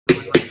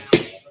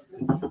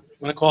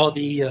I'm going to call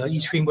the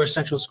East Greenbush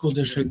Central School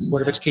District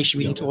Board of Education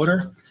meeting to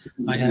order.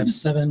 I have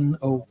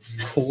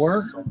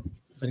 7:04,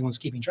 if anyone's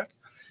keeping track.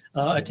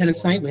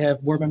 Attendance tonight, we have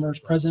board members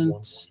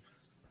present.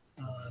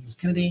 Ms.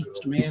 Kennedy,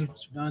 Mr. Mann,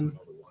 Mr. Dunn,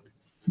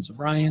 Mr.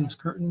 Bryan, Ms.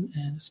 Curtin,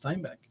 and Ms.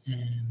 Steinbeck.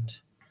 And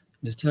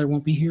Ms. Taylor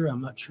won't be here.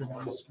 I'm not sure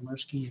Ms.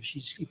 Komarski, if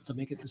she's able to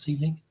make it this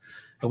evening,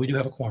 but we do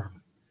have a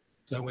quorum.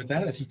 So with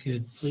that, if you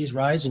could please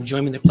rise and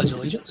join me in the Pledge of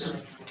Allegiance.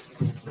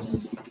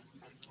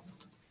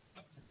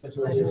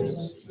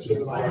 Allegiance to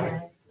the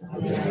flag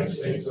of the United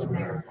States of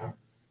America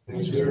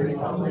and to the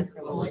republic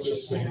for which it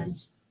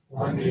stands,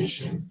 one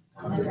nation,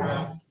 under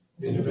God,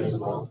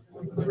 indivisible,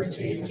 with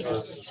liberty and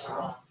justice for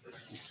all.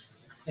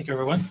 Thank you,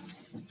 everyone.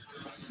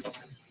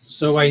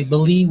 So I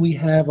believe we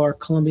have our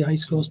Columbia High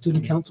School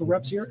Student Council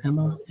reps here,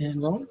 Emma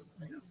and Rowan.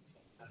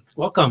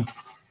 Welcome.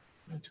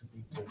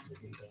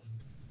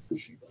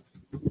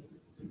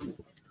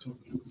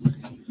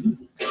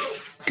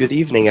 Good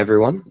evening,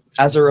 everyone.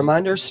 As a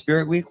reminder,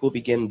 Spirit Week will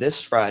begin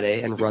this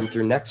Friday and run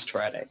through next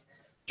Friday.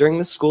 During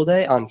the school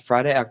day on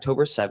Friday,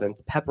 October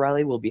 7th, Pep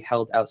Rally will be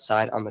held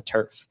outside on the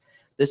turf.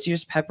 This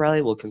year's Pep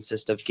Rally will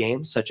consist of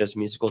games such as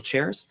musical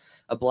chairs,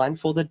 a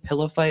blindfolded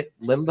pillow fight,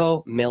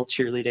 limbo, male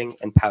cheerleading,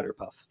 and powder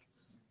puff.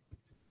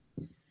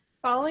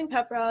 Following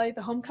Pep Rally,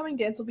 the homecoming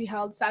dance will be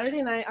held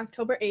Saturday night,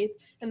 October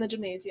 8th in the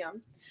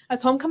gymnasium.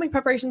 As homecoming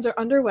preparations are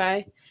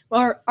underway,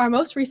 our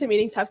most recent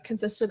meetings have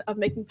consisted of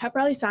making Pep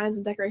Rally signs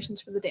and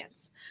decorations for the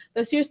dance.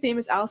 This year's theme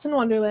is Alice in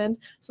Wonderland,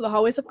 so the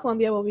hallways of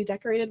Columbia will be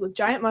decorated with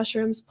giant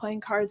mushrooms,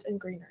 playing cards, and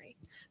greenery.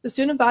 The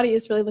student body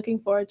is really looking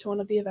forward to one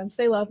of the events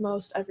they love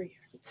most every year.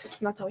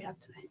 And that's all we have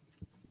today.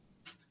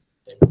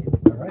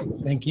 All right,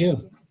 thank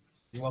you.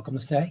 You're welcome to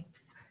stay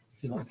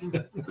if you want.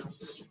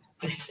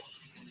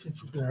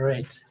 All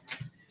right.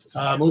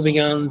 Moving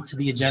on to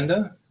the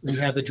agenda, we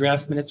have the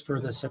draft minutes for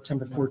the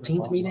September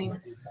 14th meeting.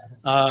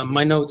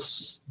 My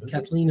notes,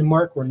 Kathleen and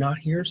Mark were not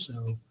here,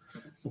 so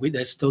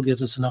that still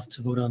gives us enough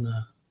to vote on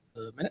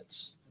the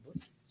minutes.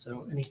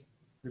 So any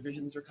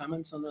revisions or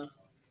comments on the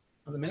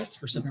minutes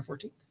for September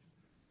 14th?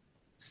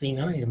 Seeing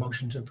none, I need a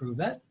motion to approve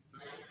that.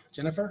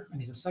 Jennifer, I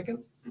need a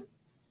second.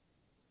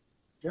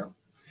 Gerald,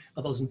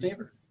 all those in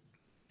favor?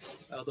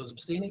 All those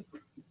abstaining?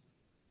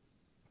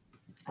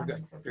 We're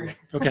good. You're good.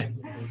 Okay.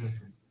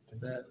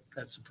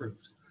 That's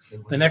approved.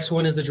 The next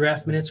one is the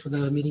draft minutes for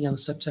the meeting on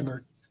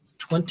September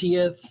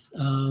 20th.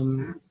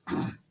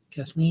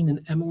 Kathleen and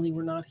Emily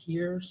were not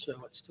here,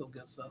 so it still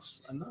gives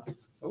us enough,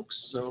 folks.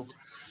 So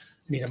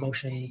I need a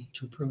motion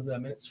to approve the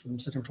minutes from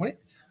September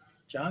 20th.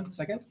 John,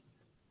 second.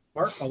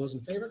 Mark, all those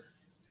in favor?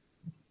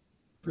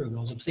 Approved.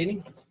 All those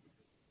abstaining?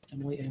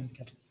 Emily and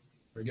Kathleen.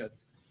 Very good.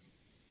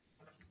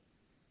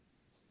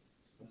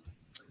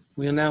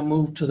 We'll now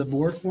move to the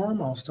board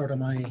forum. I'll start on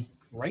my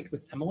right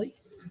with Emily.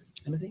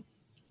 Anything?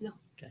 No.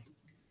 Okay.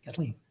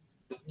 Kathleen?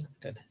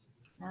 Good.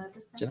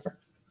 Jennifer?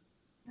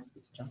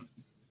 John?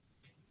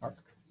 Mark?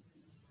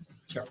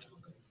 Cheryl?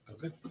 Oh,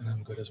 good. And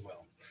I'm good as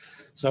well.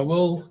 So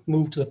we'll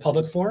move to the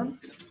public forum.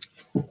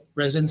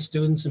 Residents,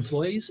 students,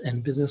 employees,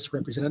 and business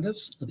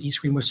representatives of the East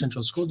Greenbush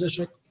Central School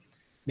District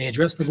may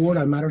address the board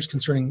on matters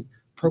concerning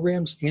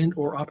programs and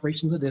or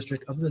operations of the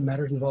district other than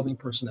matters involving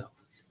personnel.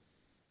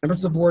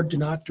 Members of the board do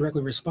not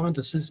directly respond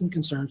to citizen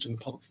concerns in the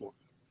public forum.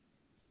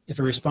 If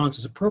a response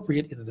is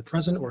appropriate, either the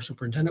president or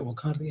superintendent will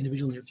contact the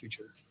individual in the near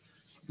future.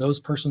 Those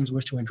persons who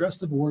wish to address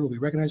the board will be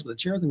recognized by the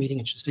chair of the meeting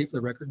and should state for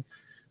the record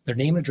their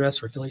name and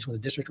address or affiliation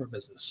with the district or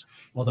business.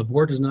 While the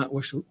board does not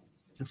wish to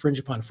infringe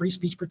upon free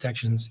speech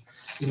protections,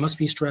 it must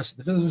be stressed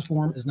that the visitors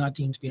forum is not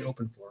deemed to be an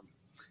open forum.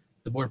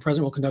 The board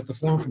president will conduct the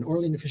forum for an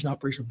orderly and efficient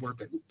operation of board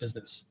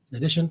business. In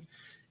addition,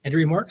 any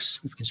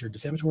remarks which are considered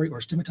defamatory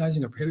or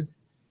stigmatizing or prohibited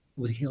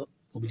will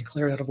be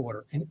declared out of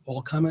order, and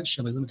all comments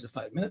shall be limited to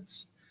 5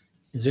 minutes.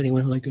 Is there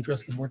anyone who would like to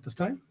address the board at this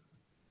time?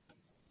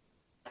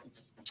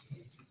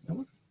 No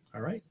one? All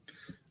right.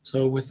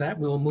 So with that,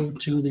 we'll move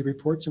to the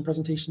reports and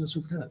presentation of the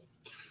superintendent.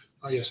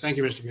 Yes, thank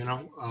you, Mr.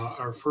 Muno.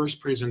 Our first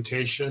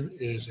presentation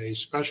is a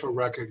special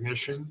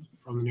recognition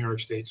from the New York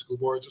State School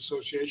Boards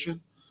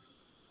Association.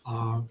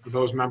 For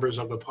those members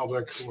of the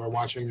public who are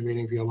watching the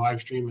meeting via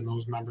live stream and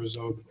those members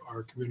of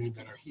our community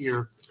that are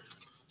here,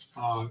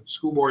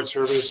 school board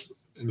service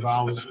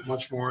involves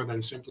much more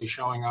than simply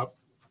showing up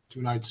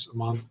 2 nights a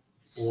month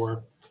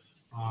for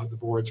the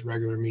board's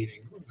regular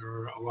meeting. There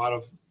are a lot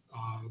of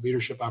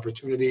leadership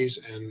opportunities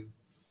and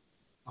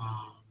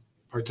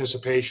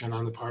participation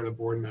on the part of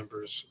board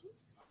members.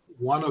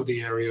 One of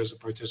the areas of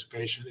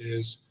participation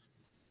is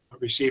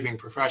receiving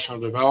professional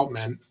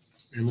development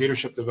and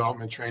leadership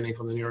development training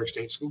from the New York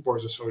State School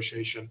Boards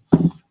Association.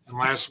 And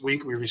last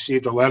week we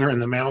received a letter in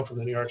the mail from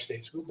the New York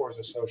State School Boards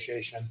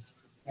Association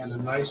and a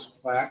nice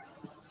plaque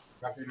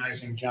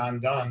recognizing John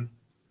Dunn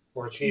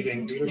for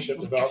achieving leadership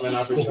development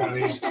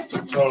opportunities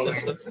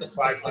totaling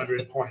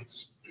 500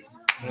 points.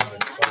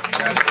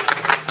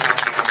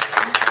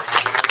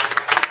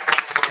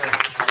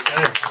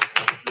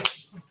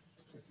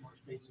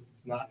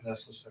 Not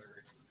necessary.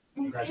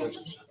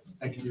 Congratulations.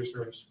 Thank you for your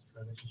service.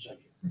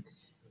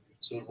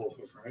 Suitable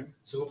for frame.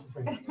 So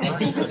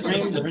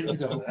framed, ready to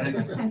go.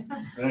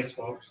 Thanks,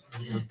 folks.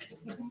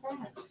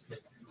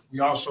 We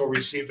also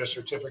received a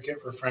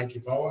certificate for Frankie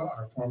Boa,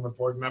 our former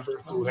board member,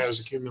 who has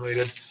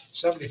accumulated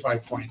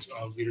 75 points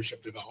of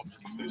leadership development.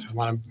 So I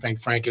want to thank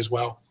Frank as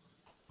well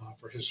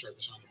for his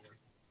service on the board.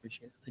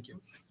 Appreciate it. Thank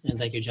you. And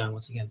thank you, John,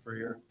 once again for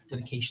your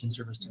dedication and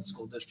service to the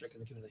school district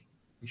and the community.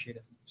 Appreciate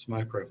it. It's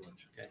my privilege.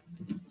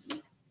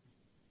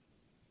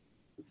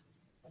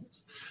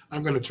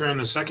 I'm going to turn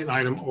the second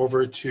item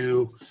over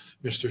to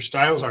Mr.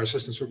 Stiles, our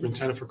Assistant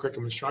Superintendent for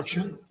Curriculum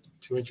Instruction,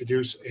 to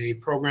introduce a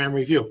program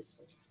review.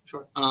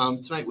 Sure.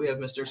 Tonight we have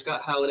Mr.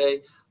 Scott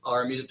Halliday,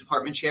 our music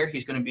department chair.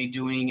 He's going to be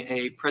doing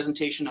a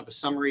presentation of a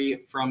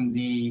summary from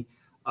the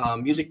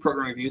music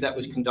program review that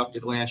was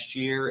conducted last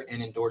year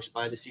and endorsed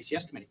by the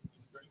CCS committee.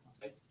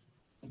 Okay.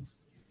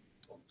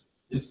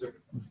 Yes, sir.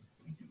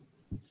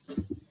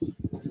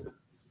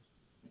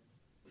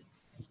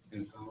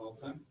 It's on all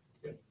the time.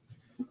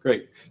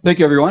 Great. Thank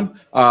you, everyone.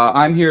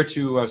 I'm here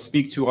to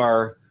speak to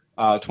our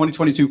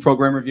 2022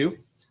 program review.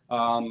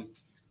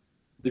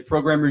 The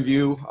program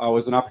review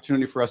was an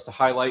opportunity for us to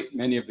highlight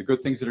many of the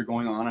good things that are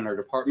going on in our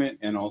department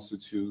and also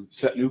to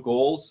set new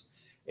goals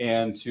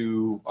and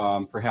to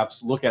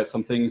perhaps look at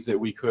some things that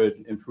we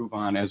could improve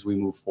on as we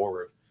move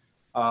forward.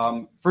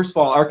 First of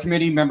all, our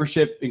committee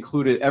membership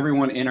included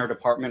everyone in our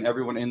department.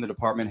 Everyone in the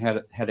department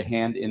had a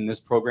hand in this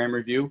program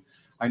review.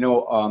 I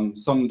know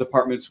some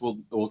departments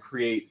will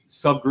create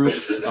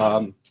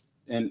subgroups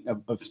and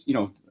of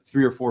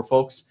 3 or 4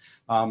 folks.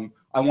 I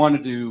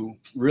wanted to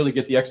really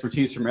get the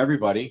expertise from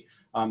everybody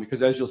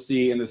because as you'll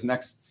see in this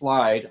next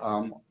slide,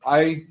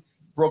 I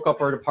broke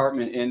up our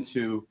department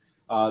into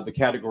the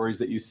categories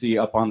that you see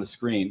up on the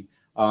screen.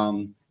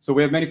 So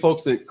we have many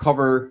folks that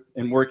cover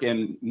and work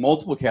in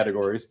multiple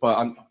categories,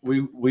 but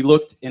we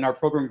looked in our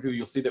program review,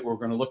 you'll see that we're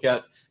going to look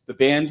at the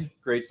band,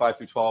 grades 5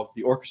 through 12,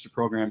 the orchestra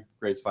program,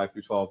 grades 5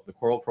 through 12, the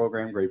choral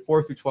program, grade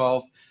 4 through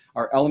 12,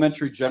 our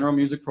elementary general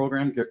music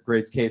program,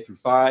 grades K through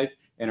 5,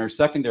 and our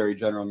secondary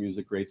general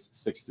music, grades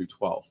 6 through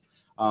 12.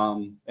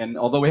 And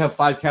although we have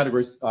 5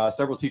 categories,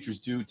 several teachers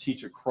do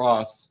teach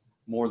across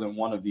more than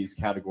one of these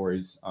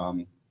categories,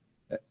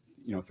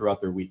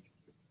 throughout their week.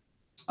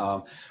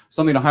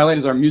 Something to highlight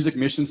is our music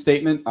mission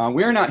statement.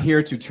 We are not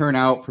here to turn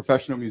out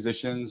professional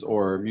musicians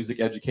or music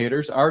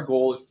educators. Our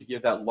goal is to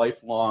give that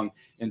lifelong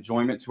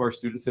enjoyment to our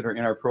students that are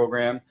in our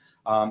program.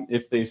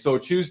 If they so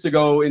choose to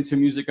go into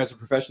music as a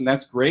profession,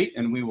 that's great,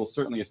 and we will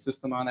certainly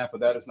assist them on that, but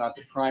that is not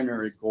the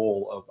primary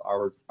goal of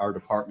our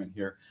department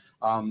here.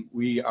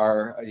 We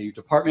are a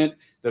department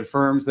that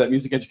affirms that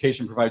music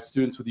education provides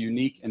students with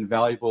unique and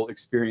valuable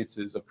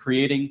experiences of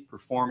creating,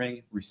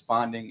 performing,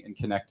 responding, and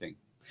connecting.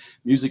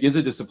 Music is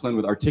a discipline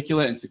with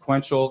articulate and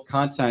sequential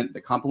content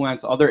that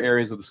complements other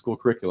areas of the school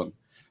curriculum.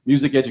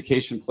 Music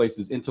education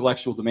places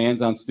intellectual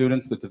demands on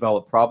students that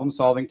develop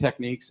problem-solving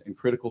techniques and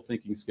critical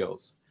thinking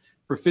skills.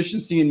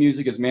 Proficiency in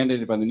music is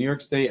mandated by the New York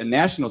State and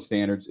national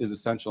standards is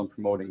essential in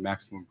promoting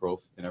maximum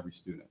growth in every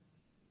student.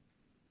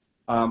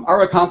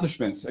 Our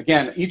accomplishments.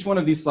 Again, each one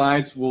of these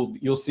slides,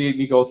 you'll see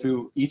me go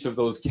through each of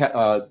those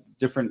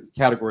different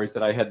categories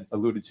that I had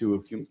alluded to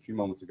a few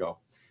moments ago.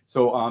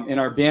 So in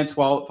our band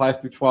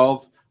 5 through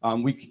 12,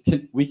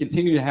 we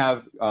continue to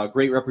have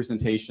great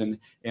representation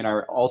in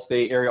our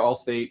area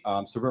all-state,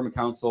 suburban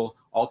council,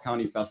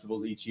 all-county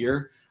festivals each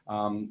year.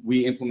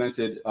 We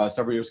implemented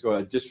several years ago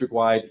a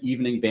district-wide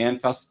evening band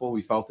festival.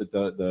 We felt that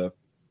the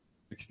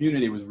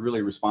community was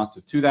really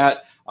responsive to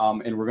that,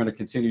 and we're going to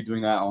continue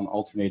doing that on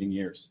alternating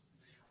years.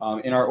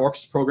 In our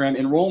orchestra program,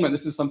 enrollment,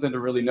 this is something to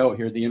really note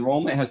here. The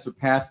enrollment has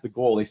surpassed the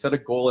goal. They set a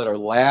goal at our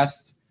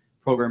last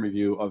program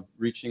review of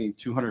reaching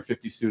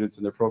 250 students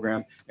in their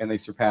program, and they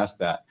surpassed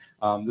that.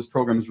 This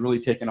program has really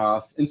taken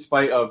off in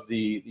spite of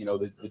the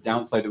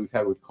downside that we've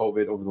had with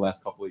COVID over the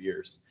last couple of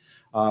years.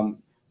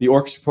 The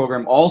orchestra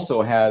program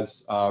also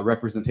has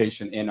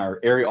representation in our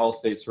area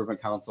all-state suburban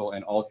council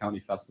and all-county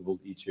festivals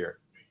each year.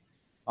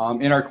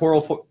 In our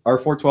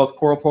 412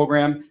 choral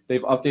program,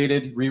 they've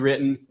updated,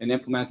 rewritten, and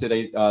implemented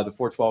the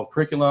 412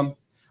 curriculum.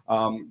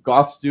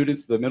 Goff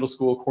students, the middle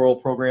school choral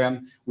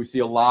program, we see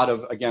a lot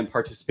of, again,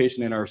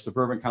 participation in our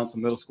suburban council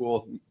middle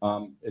school.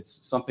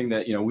 It's something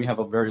that, we have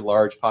a very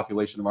large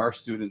population of our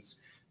students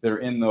that are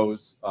in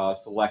those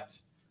select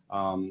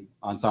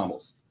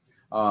ensembles.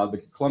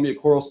 The Columbia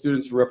choral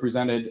students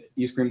represented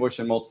East Greenbush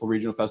and multiple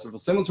regional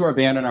festivals, similar to our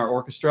band and our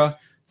orchestra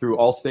through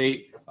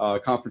all-state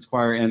conference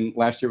choir, and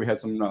last year we had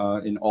some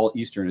in all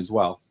Eastern as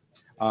well.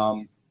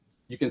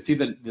 You can see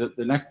that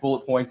the next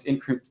bullet points,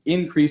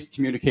 increased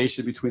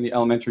communication between the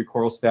elementary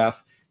choral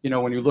staff.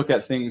 When you look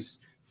at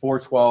things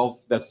 412,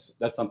 that's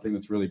something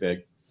that's really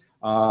big.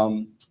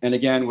 And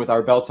again, with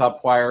our bell-top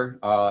choir,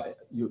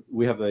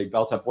 we have a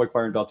bell-top boy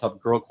choir and bell-top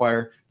girl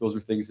choir. Those are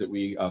things that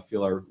we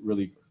feel are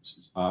really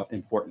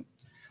important.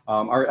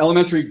 Our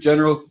elementary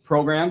general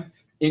program,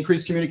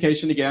 increased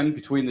communication again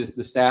between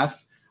the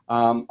staff.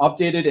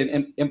 Updated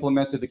and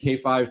implemented the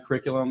K-5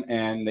 curriculum,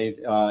 and they've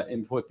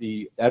input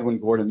the Edwin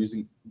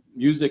Gordon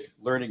music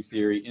learning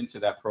theory into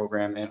that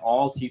program, and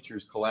all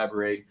teachers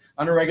collaborate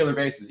on a regular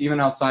basis.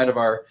 Even outside of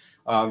our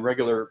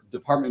regular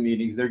department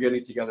meetings, they're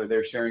getting together,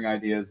 they're sharing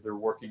ideas, they're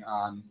working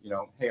on,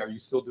 hey, are you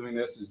still doing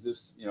this? Is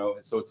this,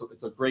 so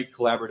it's a great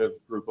collaborative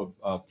group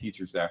of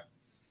teachers there.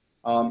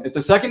 At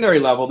the secondary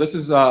level, this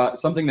is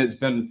something that's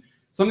been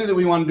something that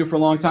we want to do for a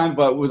long time,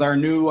 but with our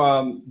new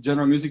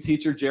general music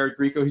teacher, Jared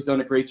Greco, he's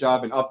done a great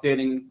job in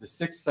updating the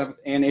 6th, 7th,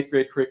 and 8th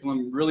grade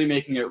curriculum, really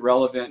making it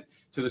relevant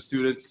to the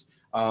students.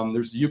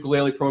 There's a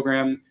ukulele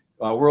program,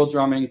 world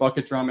drumming,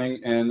 bucket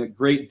drumming, and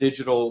great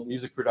digital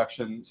music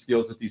production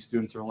skills that these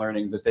students are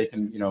learning that they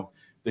can,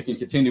 they can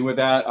continue with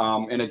that.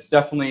 And it's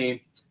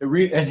definitely,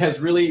 it has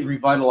really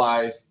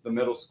revitalized the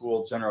middle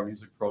school general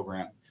music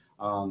program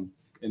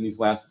in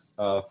these last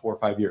 4 or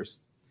 5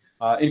 years.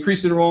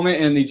 Increased enrollment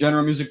in the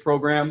general music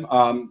program.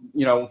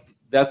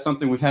 That's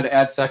something we've had to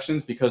add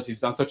sections because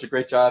he's done such a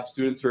great job.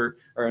 Students are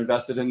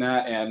invested in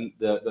that, and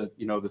the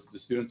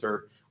students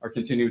are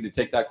continuing to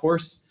take that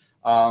course.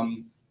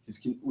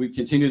 We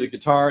continue the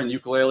guitar and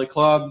ukulele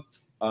club.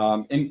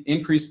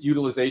 Increased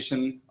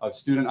utilization of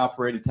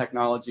student-operated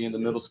technology in the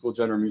middle school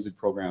general music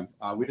program.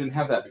 We didn't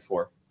have that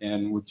before,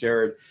 and with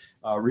Jared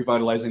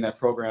revitalizing that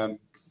program,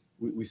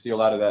 we see a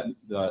lot of that,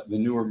 the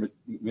newer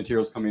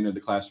materials coming into the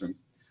classroom.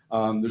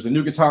 There's a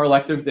new guitar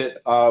elective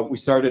that we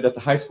started at the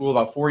high school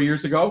about 4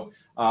 years ago.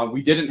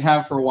 We didn't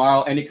have for a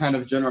while any kind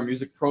of general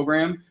music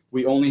program.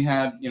 We only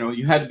had,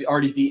 you had to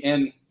already be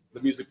in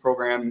the music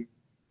program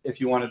if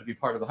you wanted to be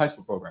part of the high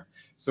school program.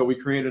 So we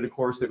created a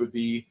course that would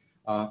be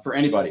for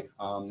anybody.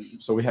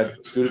 So we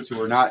had students who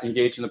were not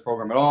engaged in the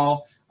program at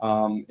all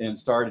and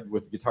started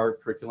with the guitar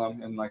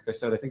curriculum. And like I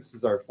said, I think this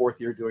is our 4th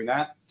year doing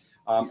that.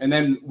 And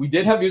then we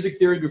did have music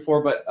theory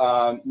before, but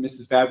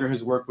Mrs. Badger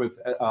has worked with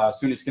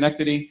SUNY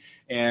Schenectady,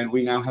 and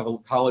we now have a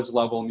college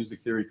level music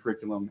theory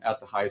curriculum at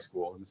the high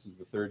school. And this is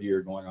the 3rd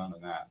year going on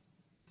in that.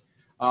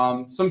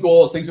 Some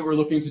goals, things that we're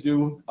looking to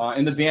do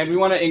in the band. We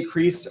want to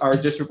increase our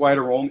district-wide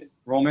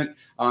enrollment,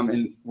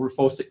 and we're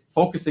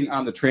focusing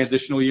on the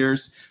transitional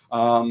years.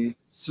 In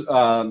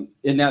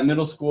that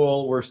middle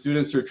school where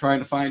students are trying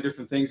to find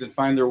different things and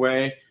find their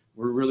way,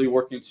 we're really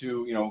working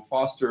to,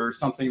 foster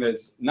something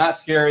that's not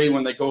scary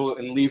when they go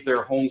and leave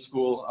their home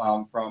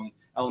school from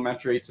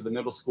elementary to the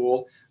middle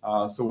school.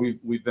 So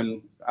we've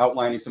been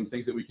outlining some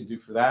things that we can do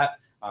for that.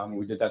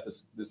 We did that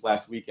this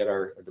last week at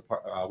our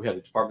we had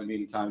a department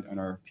meeting time on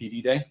our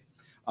PD day.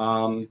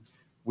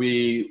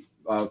 We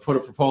put a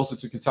proposal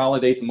to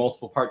consolidate the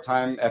multiple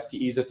part-time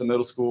FTEs at the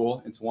middle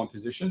school into one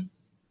position.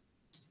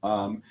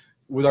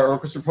 With our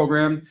orchestra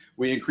program,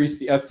 we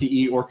increased the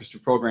FTE orchestra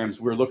programs.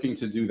 We're looking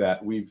to do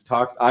that.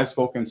 I've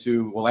spoken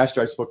to, last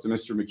year I spoke to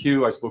Mr.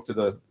 McHugh, I spoke to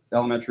the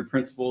elementary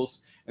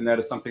principals, and that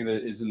is something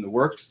that is in the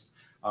works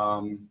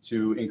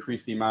to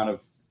increase the amount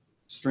of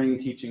string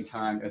teaching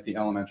time at the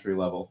elementary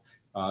level.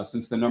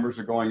 Since the numbers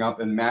are going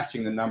up and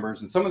matching the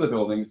numbers in some of the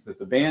buildings that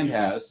the band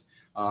has,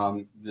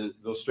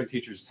 those string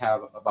teachers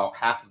have about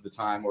half of the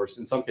time, or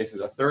in some cases,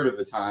 1/3 of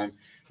the time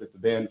that the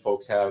band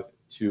folks have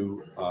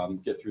to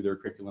get through their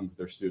curriculum with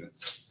their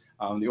students.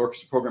 The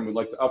orchestra program would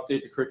like to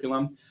update the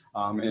curriculum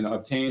and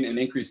obtain an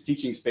increased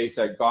teaching space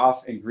at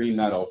Goff and Green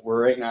Meadow.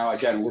 We're right now,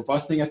 again, we're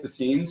busting at the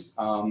seams.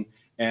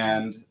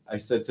 And I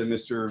said to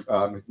Mr.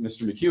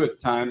 McHugh at the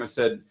time, I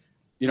said,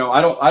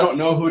 I don't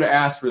know who to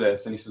ask for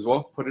this. And he says,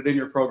 well, put it in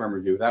your program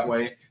review. That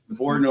way the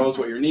board knows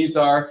what your needs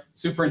are.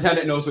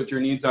 Superintendent knows what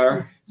your needs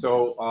are.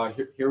 So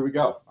here we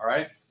go. All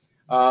right.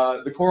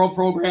 The choral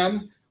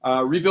program,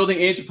 rebuilding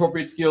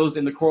age-appropriate skills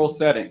in the choral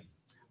setting.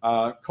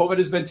 COVID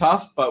has been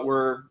tough, but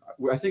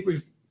I think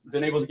we've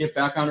been able to get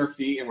back on our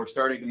feet, and we're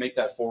starting to make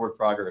that forward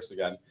progress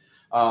again.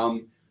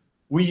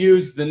 We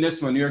use the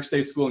NISMA, New York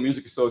State School of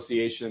Music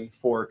Association,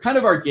 for kind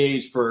of our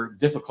gauge for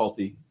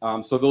difficulty.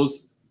 So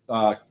those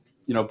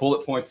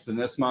bullet points to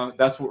NISMA,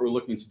 that's what we're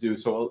looking to do.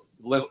 So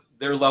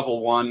they're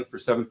level 1 for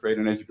 7th grade,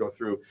 and as you go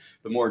through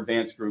the more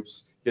advanced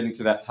groups, getting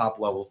to that top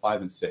level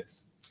 5 and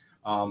 6.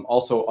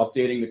 Also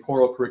updating the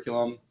choral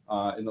curriculum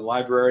in the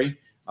library.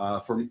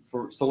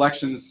 For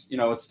selections,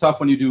 it's tough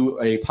when you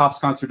do a pops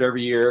concert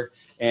every year,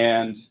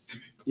 and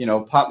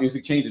pop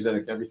music changes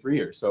every 3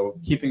 years. So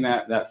keeping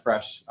that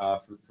fresh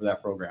for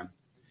that program.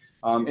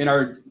 In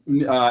our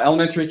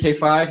elementary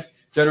K-5,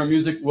 general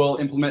music will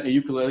implement a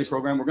ukulele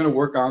program. We're going to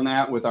work on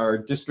that with our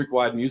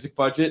district-wide music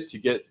budget to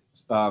get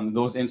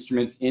those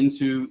instruments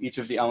into each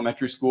of the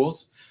elementary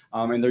schools.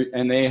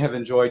 And they have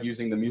enjoyed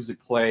using the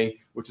music play,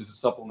 which is a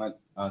supplement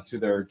to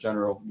their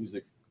general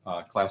music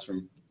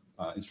classroom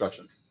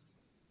instruction.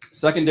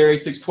 Secondary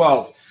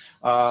 612.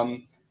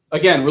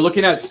 Again, we're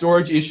looking at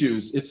storage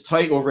issues. It's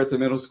tight over at the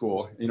middle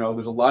school.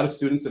 There's a lot of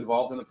students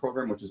involved in the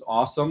program, which is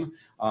awesome.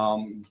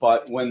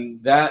 But when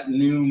that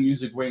new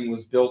music wing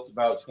was built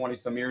about 20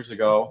 some years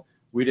ago,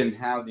 we didn't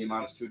have the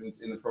amount of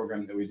students in the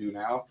program that we do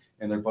now,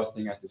 and they're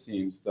busting at the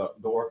seams. The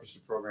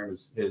orchestra program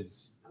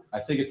is I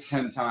think it's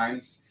 10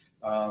 times,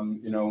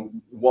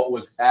 what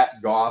was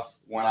at Goff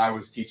when I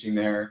was teaching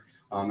there.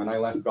 and I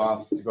left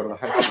Goff to go to the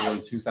high school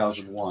in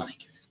 2001.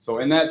 So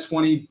in that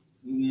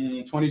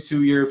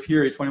 22-year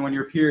period,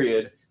 21-year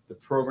period, the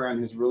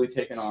program has really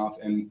taken off,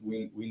 and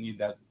we need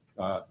that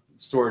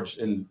storage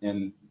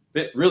and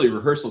really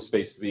rehearsal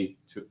space to be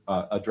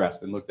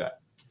addressed and looked at.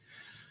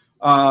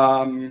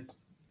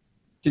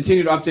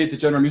 Continue to update the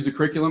general music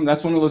curriculum.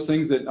 That's one of those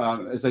things that,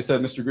 as I said,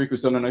 Mr. Greek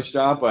has done a nice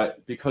job,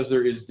 but because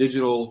there is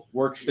digital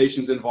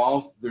workstations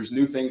involved, there's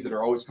new things that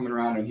are always coming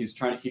around, and he's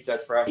trying to keep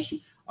that fresh.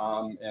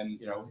 And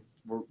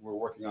we're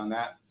working on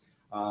that.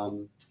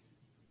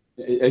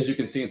 As you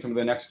can see in some of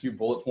the next few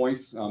bullet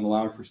points,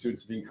 allowing for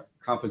students to be in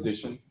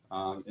composition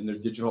in their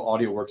digital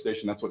audio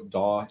workstation. That's what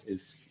DAW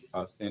is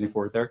standing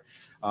for it there.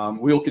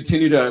 We will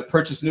continue to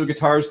purchase new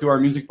guitars through our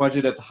music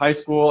budget at the high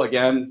school,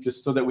 again,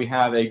 just so that we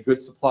have a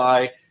good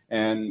supply.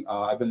 And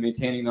I've been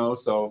maintaining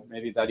those, so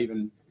maybe that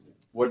even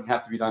wouldn't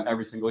have to be done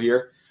every single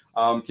year.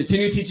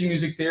 Continue teaching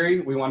music theory.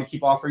 We want to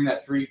keep offering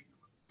that three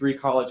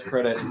college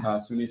credit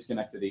SUNY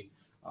Schenectady.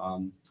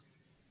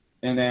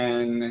 And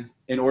then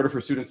in order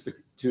for students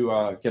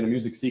to get a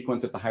music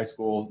sequence at the high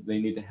school, they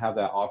need to have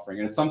that offering.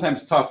 And it's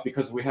sometimes tough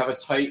because we have a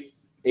tight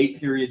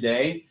 8-period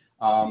day.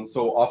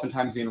 So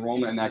oftentimes the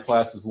enrollment in that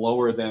class is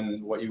lower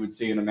than what you would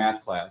see in a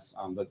math class.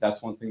 But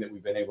that's one thing that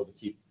we've been able to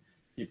keep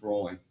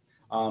rolling.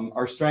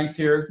 Our strengths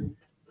here,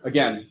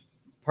 again,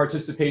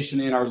 participation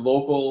in our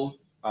local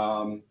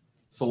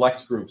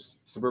select groups,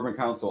 Suburban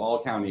Council,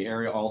 All County,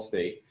 Area, All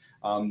State.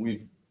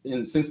 We've,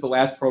 since the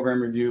last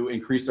program review,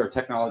 increased our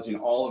technology in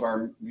all of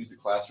our music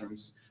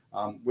classrooms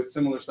with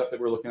similar stuff that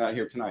we're looking at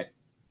here tonight.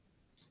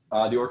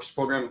 The orchestra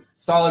program,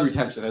 solid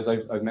retention, as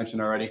I've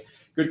mentioned already.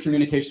 Good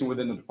communication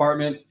within the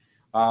department.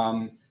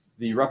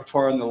 The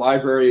repertoire in the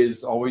library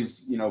is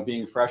always,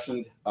 being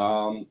freshened.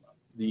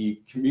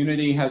 The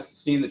community has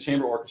seen the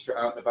chamber orchestra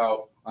out and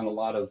about on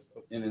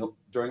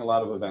during a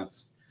lot of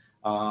events.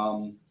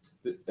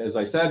 As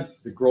I said,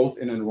 the growth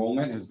in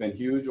enrollment has been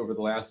huge over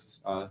the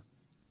last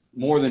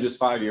more than just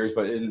 5 years,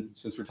 but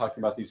since we're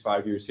talking about these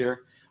 5 years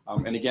here.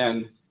 And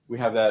again, we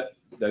have that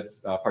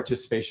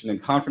participation in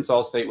Conference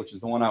All-State, which is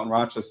the one out in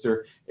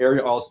Rochester,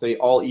 Area All-State,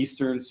 All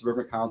Eastern,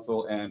 Suburban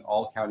Council, and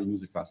All County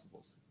Music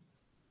Festivals.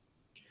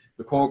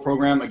 The choral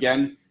program,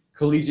 again,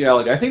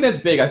 collegiality. I think that's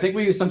big. I think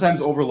we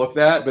sometimes overlook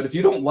that, but if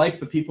you don't like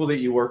the people that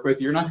you work with,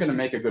 you're not going to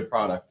make a good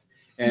product.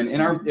 And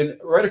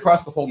right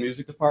across the whole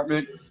music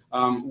department,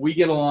 we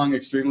get along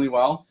extremely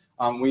well.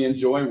 We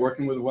enjoy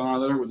working with one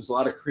another. There's a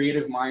lot of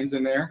creative minds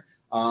in there,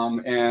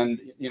 and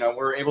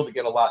we're able to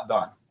get a lot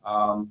done.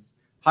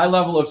 High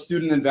level of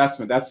student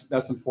investment.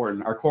 That's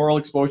important. Our choral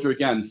exposure,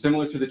 again,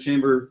 similar to the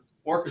chamber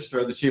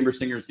orchestra, the chamber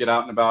singers get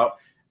out and about,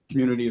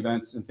 community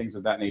events and things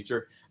of that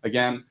nature.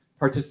 Again,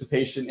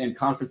 participation in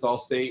Conference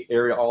All-State,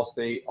 Area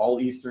All-State, All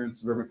Eastern,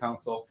 Suburban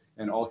Council,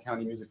 and All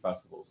County Music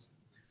Festivals.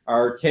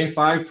 Our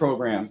K-5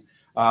 program,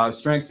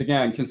 strengths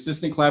again,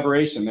 consistent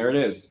collaboration, there it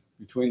is,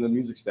 between the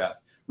music staff.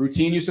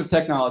 Routine use of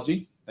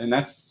technology, and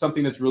that's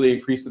something that's really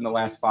increased in the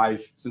last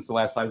since the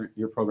last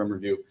 5-year program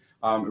review.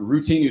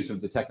 Routine use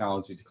of the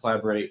technology to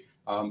collaborate,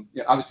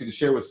 obviously to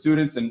share with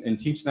students and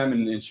teach them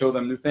and show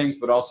them new things,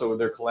 but also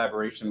their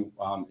collaboration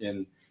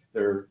in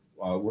their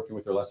working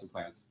with their lesson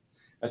plans.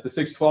 At the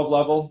 6-12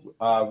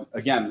 level,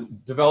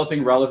 again,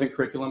 developing relevant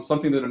curriculum,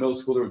 something that a middle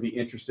schooler would be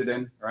interested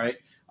in, right?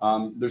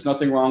 There's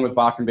nothing wrong with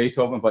Bach and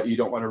Beethoven, but you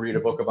don't want to read a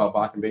book about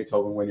Bach and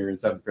Beethoven when you're in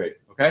 7th grade,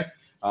 okay?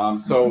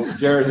 So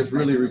Jared has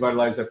really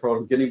revitalized that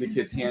program, getting the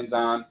kids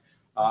hands-on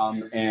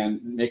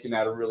and making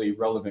that a really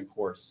relevant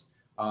course.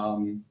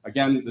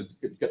 Again,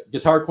 the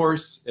guitar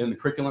course and the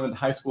curriculum in the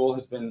high school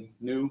has been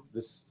new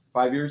this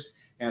 5 years,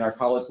 and our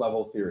college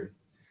level theory.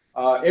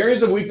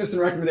 Areas of weakness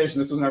and recommendation.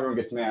 This is when everyone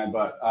gets mad,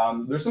 but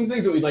there's some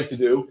things that we'd like to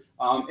do.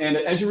 And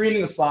as you're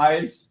reading the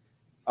slides,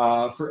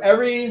 for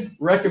every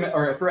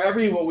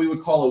what we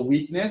would call a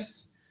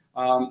weakness,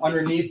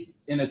 underneath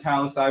in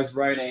italicized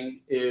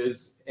writing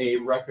is a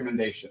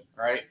recommendation.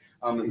 Right?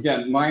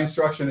 Again, my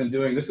instruction in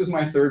doing this is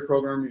my 3rd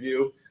program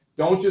review.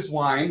 Don't just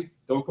whine,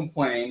 don't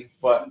complain,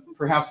 but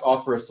perhaps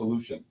offer a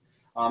solution.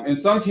 In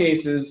some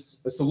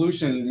cases, a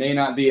solution may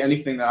not be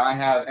anything that I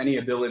have any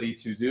ability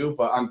to do,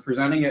 but I'm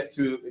presenting it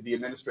to the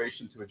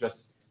administration to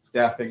adjust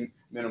staffing,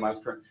 minimize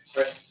current.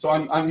 Right? So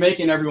I'm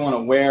making everyone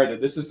aware that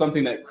this is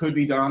something that could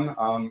be done.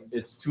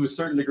 It's to a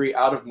certain degree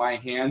out of my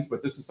hands,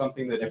 but this is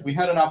something that if we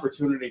had an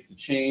opportunity to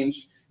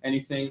change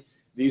anything,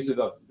 these are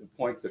the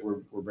points that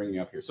we're bringing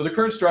up here. So the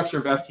current structure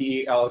of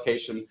FTE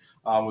allocation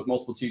with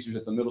multiple teachers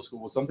at the middle school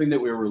was something that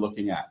we were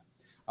looking at.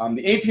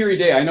 The 8-period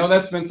day, I know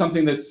that's been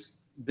something that's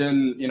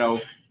been,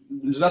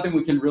 there's nothing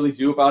we can really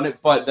do about it,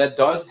 but that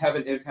does have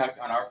an impact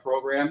on our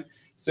program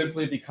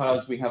simply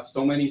because we have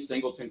so many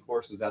singleton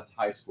courses at the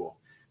high school.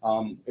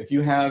 If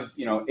you have,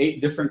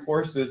 8 different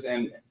courses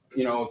and,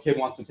 a kid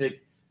wants to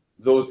take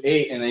those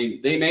 8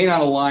 and they may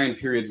not align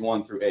periods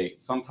 1 through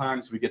 8.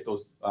 Sometimes we get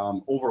those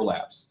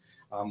overlaps.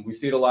 We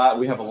see it a lot.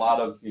 We have a lot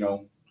of,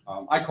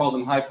 I call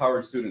them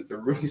high-powered students. They're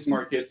really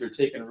smart kids. They're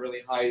taking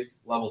really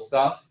high-level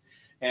stuff.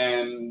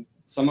 And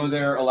some of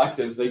their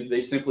electives,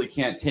 they simply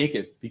can't take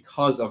it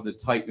because of the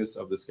tightness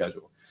of the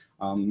schedule.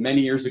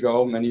 Many years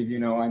ago, many of you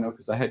know, I know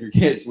because I had your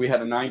kids, we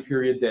had a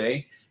 9-period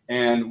day,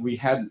 and we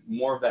had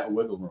more of that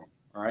wiggle room.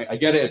 All right, I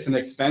get it; it's an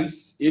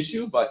expense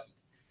issue, but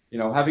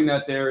having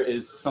that there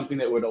is something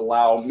that would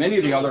allow many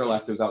of the other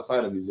electives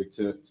outside of music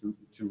to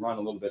run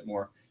a little bit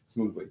more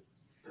smoothly.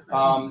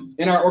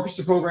 In our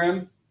orchestra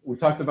program, we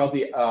talked about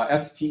the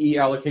FTE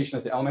allocation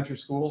at the elementary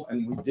school,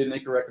 and we did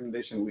make a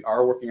recommendation. We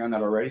are working on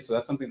that already, so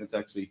that's something that's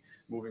actually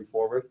moving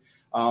forward.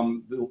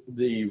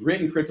 The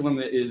written curriculum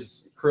that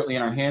is currently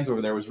in our hands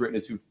over there was written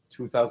in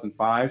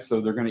 2005,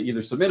 so they're going to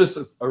either submit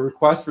a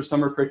request for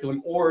summer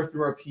curriculum, or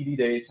through our PD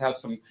days have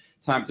some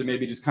time to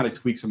maybe just kind of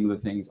tweak some of the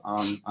things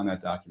on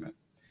that document.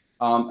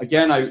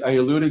 Again, I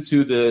alluded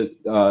to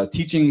the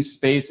teaching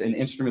space and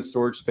instrument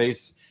storage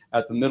space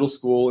at the middle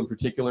school in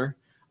particular.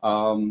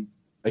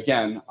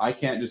 Again, I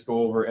can't just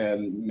go over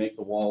and make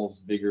the walls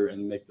bigger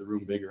and make the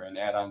room bigger and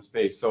add on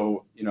space.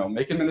 So,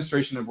 make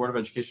administration and Board of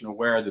Education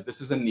aware that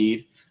this is a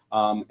need.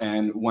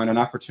 And when an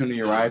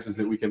opportunity arises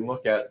that we can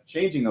look at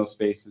changing those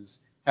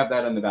spaces, have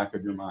that in the back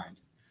of your mind.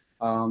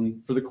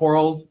 For the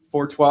choral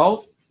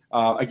 412,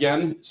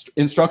 again,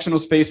 instructional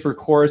space for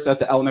chorus at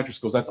the elementary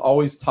schools. That's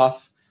always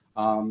tough.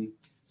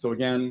 So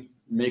again,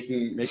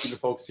 making the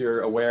folks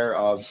here aware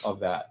of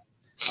that.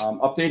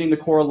 Updating the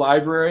choral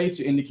library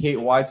to indicate a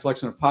wide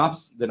selection of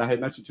pops that I had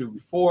mentioned to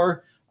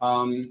before.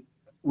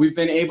 We've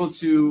been able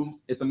to,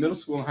 at the middle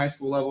school and high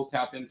school level,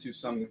 tap into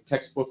some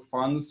textbook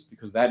funds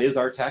because that is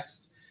our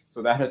text.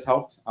 So that has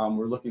helped.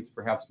 We're looking to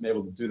perhaps be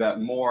able to do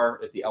that more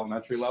at the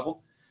elementary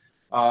level.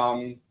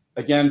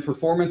 Again,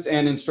 performance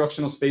and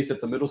instructional space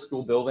at the middle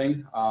school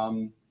building.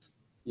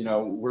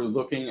 We're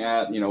looking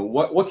at,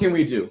 what can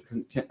we do?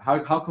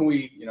 How can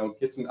we,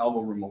 get some elbow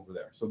room over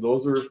there? So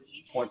those are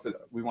points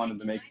that we wanted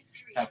to make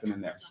happen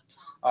in there.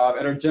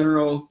 At our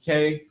general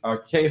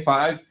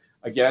K5,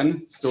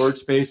 again, storage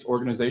space,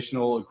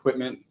 organizational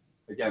equipment.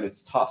 Again,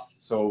 it's tough.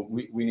 So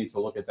we need to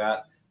look at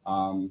that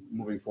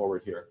moving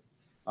forward here.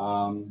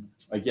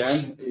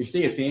 Again, you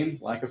see a theme,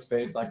 lack of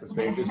space.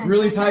 It's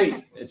really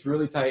tight. It's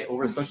really tight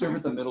especially over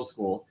at the middle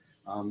school.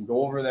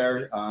 Go over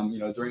there,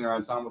 during their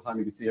ensemble time,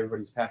 you can see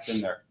everybody's packed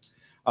in there.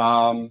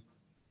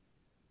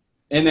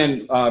 And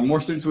then more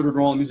students would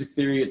enroll in music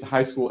theory at the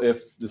high school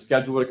if the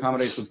schedule would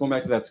accommodate. So let's go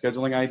back to that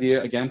scheduling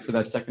idea again for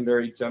that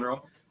secondary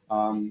general.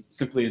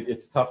 Simply,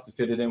 it's tough to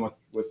fit it in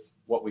with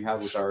what we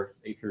have with our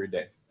 8-period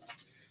day.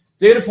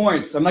 Data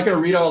points. I'm not going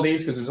to read all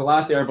these because there's a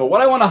lot there, but what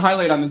I want to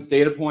highlight on this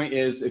data point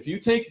is if you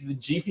take the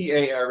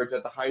GPA average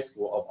at the high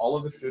school of all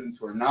of the students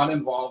who are not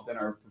involved in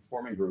our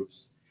performing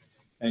groups,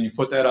 and you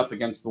put that up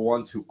against the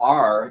ones who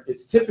are,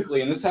 it's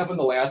typically, and this happened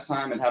the last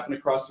time, it happened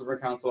across the river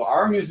council,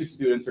 our music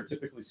students are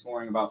typically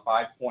scoring about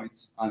 5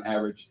 points on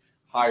average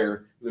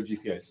higher with their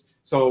GPAs.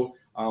 So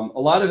a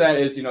lot of that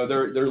is,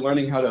 they're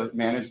learning how to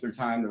manage their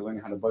time, they're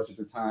learning how to budget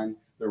their time,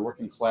 they're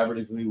working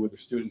collaboratively with their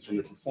students when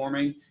they're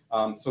performing.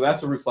 So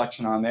that's a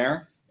reflection on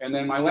there. And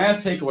then my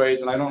last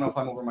takeaways, and I don't know if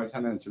I'm over my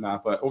 10 minutes or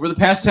not, but over the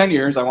past 10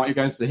 years, I want you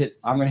guys to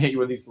I'm going to hit you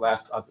with these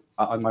last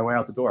on my way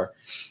out the door.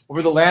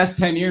 Over the last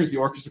 10 years, the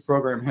orchestra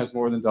program has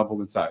more than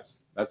doubled in size.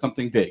 That's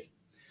something big.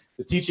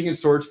 The teaching and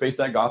storage space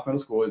at Goff Middle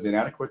School is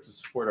inadequate to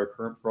support our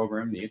current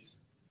program needs.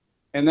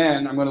 And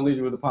then I'm going to leave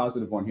you with a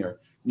positive one here.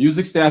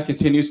 Music staff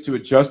continues to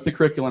adjust the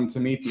curriculum to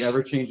meet the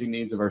ever-changing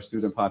needs of our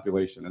student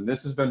population. And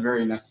this has been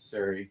very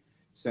necessary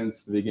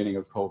since the beginning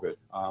of COVID.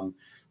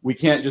 We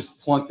can't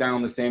just plunk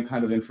down the same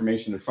kind of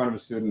information in front of a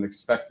student and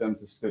expect them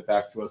to spit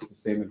back to us the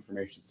same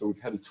information. So we've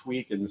had to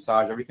tweak and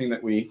massage everything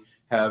that we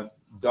have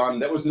done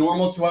that was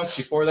normal to us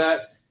before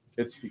that.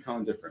 It's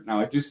become different. Now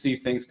I do see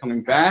things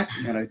coming back,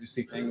 and I do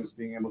see things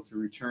being able to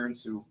return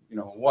to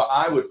what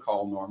I would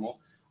call normal.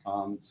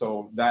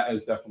 So that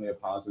is definitely a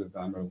positive that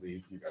I'm going to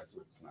leave you guys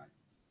with tonight.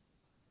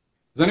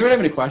 Does anybody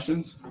have any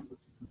questions?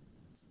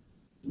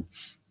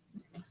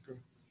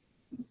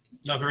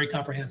 No, very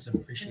comprehensive.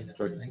 Appreciate it.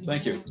 Great.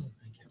 Thank you.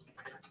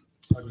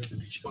 I'll go ahead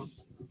and reach you.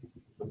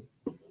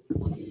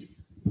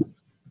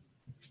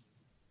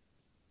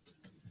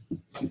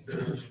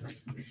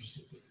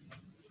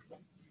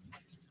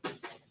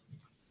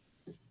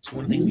 So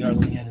one thing we are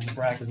looking at in the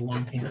BRAC is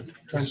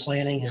long-term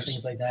planning and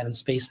things like that, and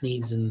space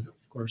needs, and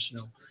of course,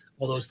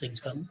 all those things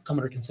come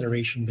under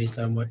consideration based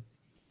on what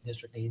the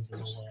district needs,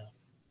 and we'll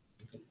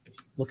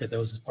look at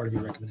those as part of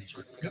your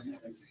recommendation. Yep.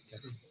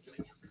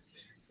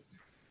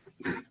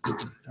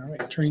 All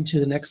right, turning to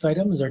the next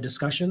item is our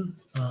discussion.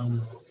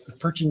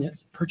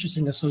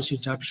 Purchasing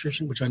associate job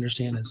description, which I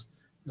understand is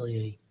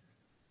really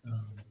a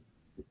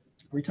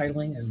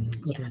retitling and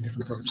looking at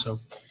different programs. So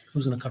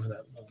who's going to cover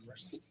that?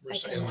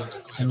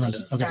 Linda.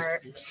 Okay.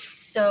 Start.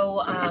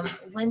 So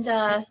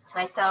Linda,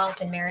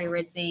 myself, and Mary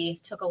Ridzi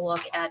took a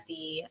look at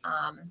the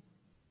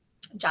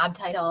job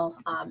title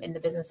in the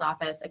business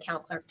office,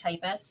 account clerk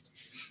typist.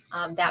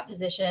 That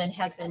position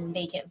has been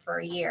vacant for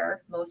a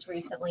year. Most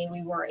recently,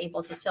 we were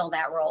able to fill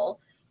that role,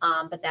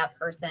 but that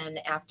person,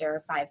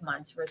 after 5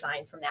 months,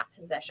 resigned from that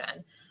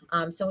position.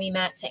 So we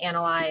met to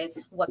analyze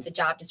what the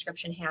job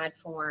description had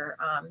for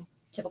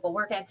typical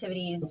work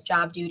activities,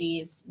 job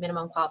duties,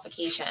 minimum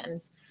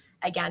qualifications.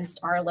 against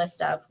our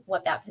list of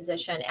what that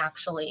position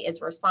actually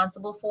is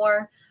responsible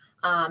for.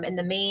 And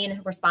the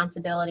main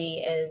responsibility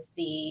is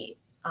the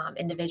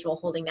individual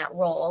holding that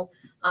role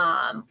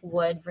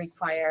would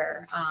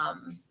require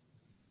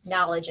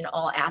knowledge in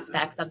all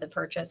aspects of the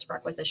purchase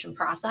requisition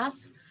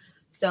process.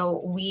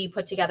 So we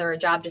put together a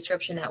job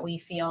description that we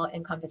feel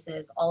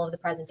encompasses all of the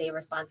present day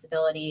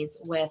responsibilities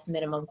with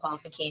minimum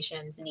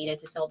qualifications needed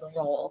to fill the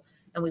role.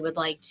 And we would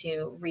like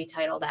to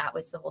retitle that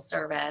with civil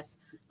service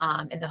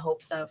in the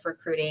hopes of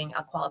recruiting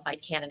a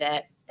qualified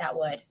candidate that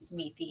would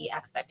meet the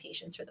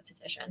expectations for the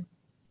position.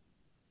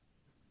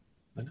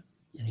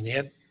 Anything to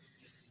add?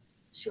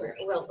 Sure.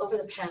 Well, over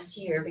the past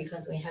year,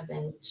 because we have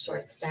been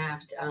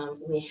short-staffed,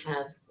 we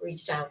have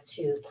reached out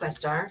to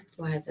Questar,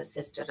 who has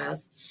assisted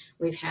us.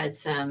 We've had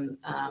some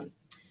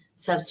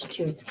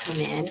substitutes come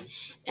in,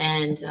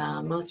 and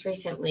most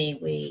recently,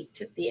 we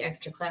took the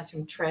extra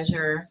classroom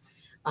treasurer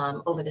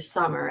over the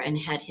summer and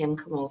had him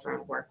come over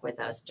and work with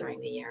us during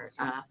the year,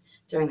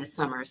 during the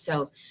summer.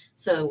 So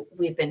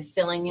we've been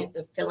filling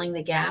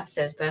the gaps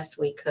as best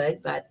we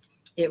could, but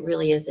it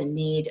really is a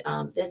need.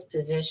 This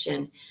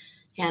position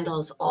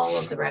handles all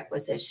of the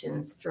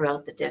requisitions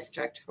throughout the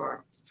district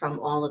from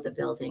all of the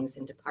buildings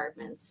and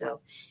departments.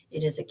 So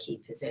it is a key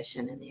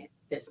position in the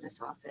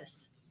business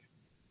office.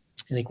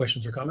 Any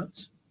questions or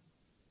comments?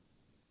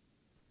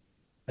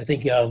 I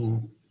think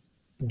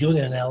doing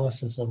an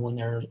analysis of when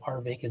there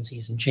are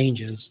vacancies and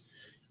changes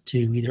to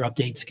either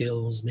update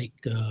skills, make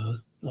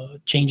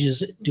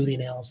changes, do the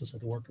analysis of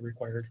the work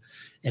required,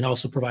 and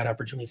also provide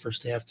opportunity for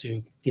staff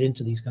to get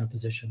into these kind of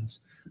positions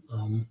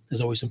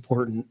is always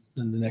important.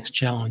 And the next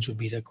challenge would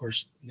be to, of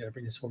course, you got to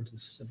bring this forward to the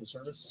civil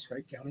service,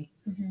 right, county,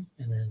 and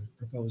then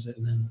propose it,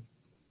 and then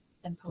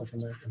go from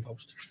there and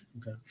post.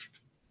 Okay.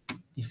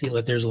 You feel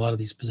that there's a lot of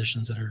these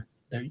positions that are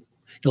there.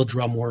 You'll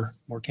draw more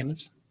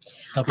candidates.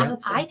 Help you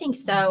out? I think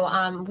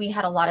so. We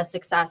had a lot of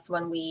success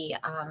when we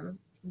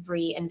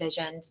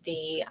re-envisioned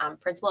the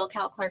principal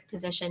account clerk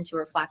position to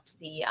reflect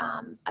the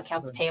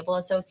accounts payable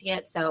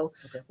associate. So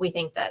we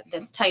think that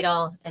this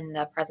title and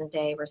the present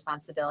day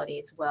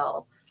responsibilities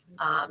will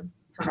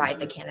provide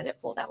the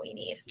candidate pool that we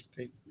need.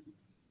 Great.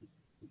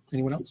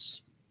 Anyone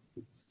else?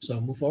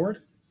 So move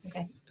forward.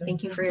 Okay.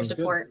 Thank you for your Sounds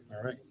good. support.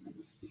 All right.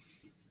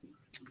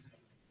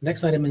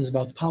 Next item is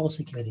about the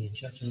policy committee.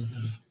 Jeff,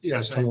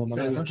 Yes, Tell me about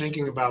that I'm first.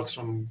 thinking about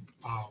some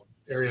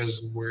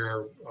areas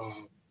where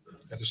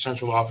at the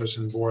central office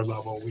and board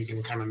level, we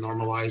can kind of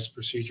normalize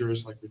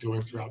procedures like we're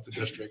doing throughout the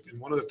district. And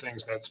one of the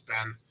things that's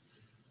been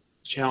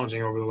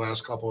challenging over the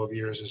last couple of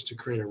years is to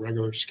create a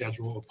regular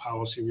schedule of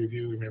policy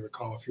review. You may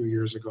recall a few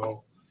years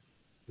ago,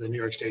 the New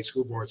York State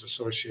School Boards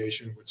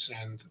Association would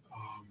send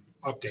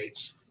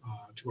updates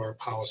to our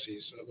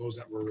policies, those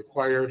that were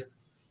required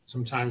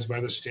sometimes by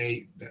the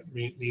state that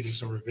needed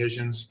some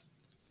revisions.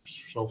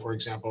 So for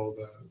example,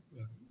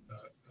 the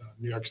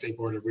New York State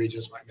Board of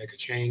Regents might make a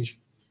change,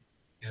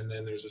 and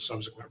then there's a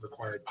subsequent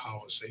required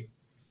policy.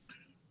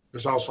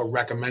 There's also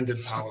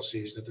recommended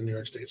policies that the New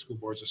York State School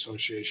Boards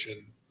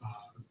Association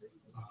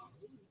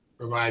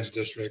provides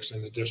districts,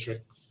 and the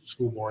district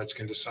school boards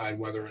can decide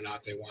whether or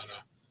not they want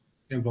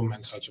to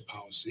implement such a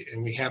policy.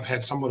 And we have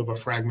had somewhat of a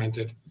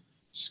fragmented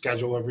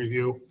schedule of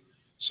review.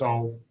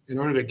 So in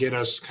order to get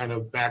us kind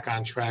of back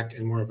on track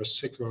in more of a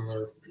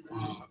secular,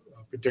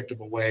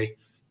 predictable way,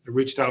 I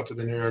reached out to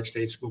the New York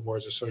State School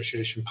Boards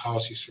Association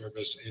Policy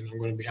Service, and I'm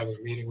going to be having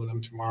a meeting with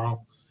them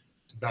tomorrow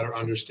to better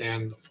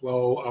understand the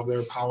flow of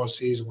their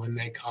policies, when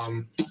they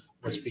come,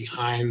 what's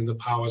behind the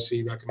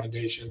policy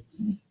recommendation.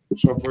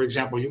 So for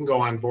example, you can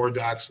go on board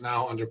docs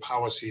now under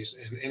policies,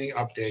 and any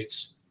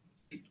updates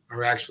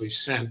are actually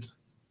sent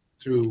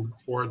through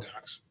board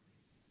docs.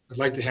 I'd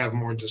like to have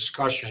more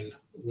discussion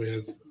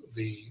with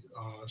the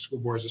School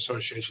Boards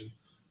Association,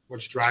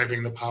 what's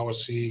driving the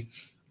policy,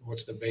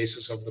 what's the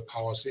basis of the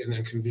policy, and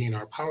then convene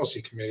our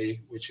policy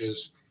committee, which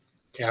is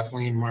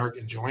Kathleen, Mark,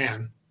 and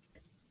Joanne,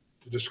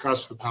 to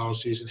discuss the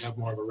policies and have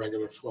more of a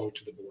regular flow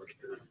to the board.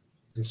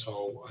 And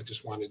so I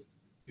just wanted,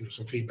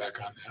 some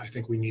feedback on that. I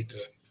think we need to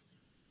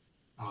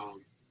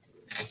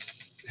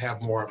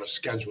have more of a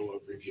schedule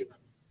of review.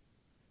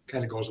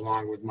 Kind of goes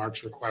along with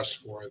Mark's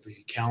request for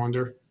the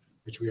calendar,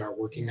 which we are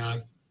working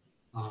on.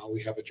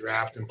 We have a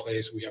draft in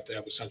place. We have to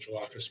have a central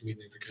office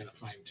meeting to kind of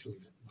fine tune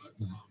it. But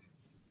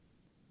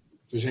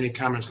if there's any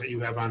comments that you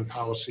have on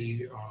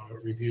policy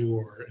review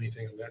or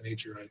anything of that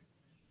nature,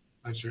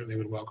 I certainly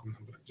would welcome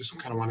them, but I just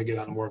kind of want to get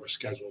on more of a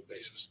scheduled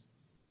basis.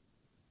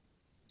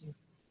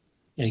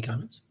 Any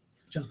comments?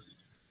 John?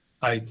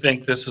 I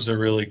think this is a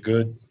really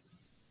good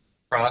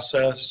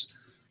process.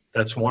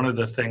 That's one of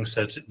the things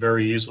that's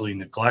very easily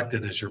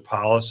neglected is your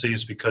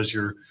policies, because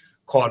you're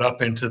caught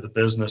up into the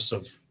business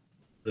of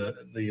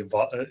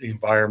the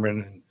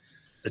environment and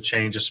the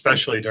change,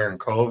 especially during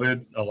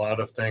COVID. A lot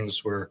of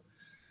things were,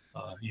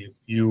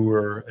 you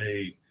were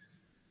a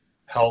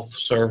health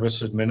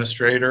service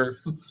administrator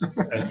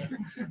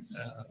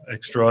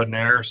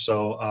extraordinaire.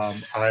 So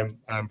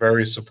I'm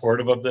very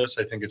supportive of this.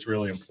 I think it's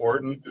really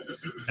important.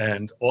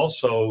 And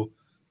also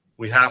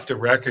we have to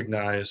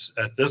recognize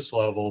at this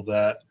level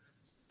that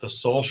the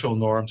social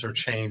norms are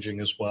changing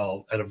as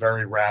well at a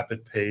very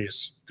rapid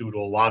pace due to a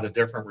lot of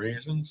different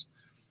reasons.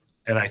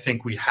 And I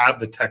think we have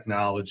the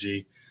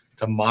technology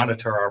to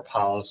monitor our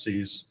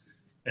policies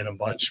in a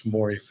much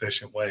more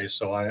efficient way.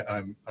 So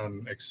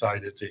I'm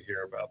excited to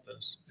hear about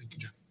this. Thank you,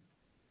 John.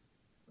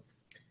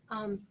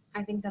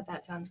 I think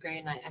that sounds great,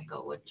 and I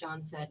echo what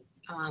John said.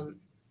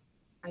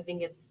 I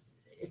think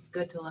it's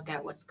good to look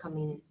at what's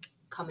coming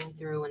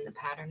through and the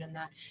pattern in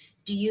that.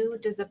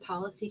 Does the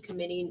policy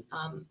committee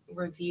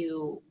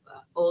review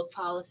old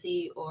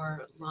policy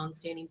or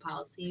longstanding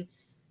policy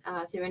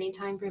through any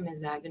time frame?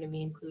 Is that going to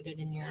be included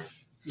in your?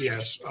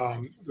 Yes,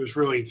 there's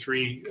really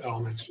three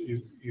elements.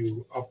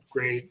 You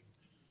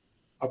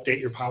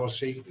update your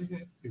policy.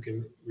 Mhm. You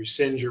can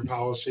rescind your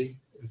policy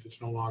if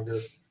it's no longer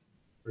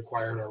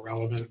required or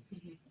relevant,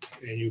 Mhm.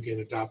 and you can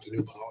adopt a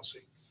new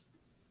policy.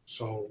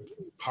 So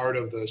part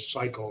of the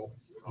cycle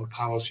of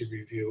policy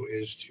review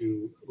is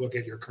to look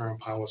at your current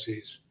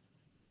policies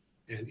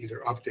and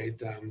either update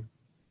them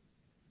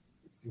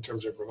in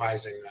terms of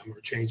revising them or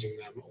changing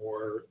them,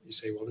 or you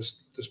say, well,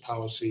 this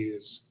policy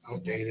is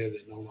outdated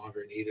and no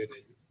longer needed,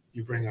 and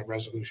you bring a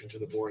resolution to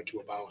the board to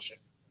abolish it.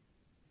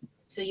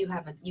 So you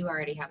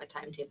already have a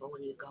timetable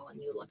when you go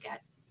and you look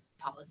at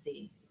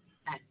policy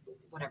at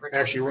whatever time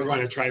Actually, we're frame?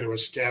 going to try to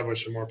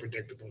establish a more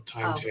predictable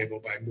timetable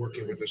by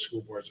working with the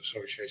School Boards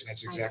Association.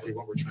 That's exactly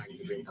what we're trying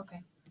to do.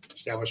 Okay.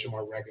 Establish a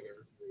more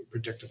regular,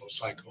 predictable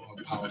cycle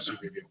of policy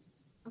review.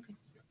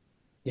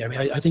 Yeah, I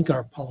mean, I think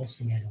our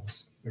policy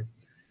manuals,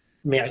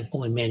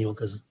 only manual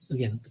because,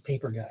 again, the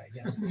paper guide,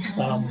 yes,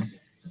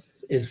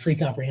 is pretty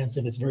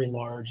comprehensive. It's very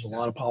large, a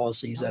lot of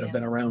policies that have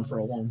been around for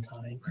a long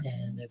time.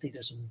 And I think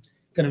there's some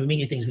kind of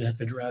immediate things we have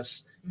to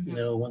address. You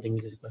know, one thing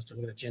we could request, we're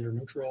going to gender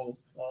neutral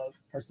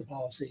parts of the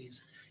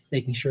policies,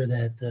 making sure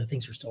that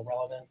things are still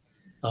relevant.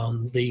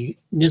 The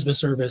NISBA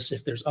service,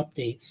 if there's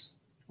updates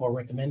or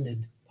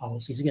recommended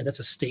policies, again, that's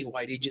a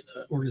statewide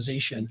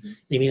organization.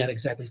 They may not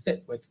exactly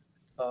fit with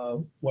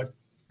what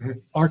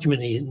our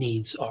community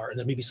needs are. And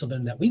there may be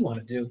something that we want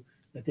to do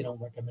that they don't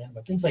recommend,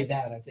 but things like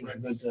that, I think are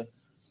good to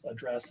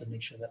address and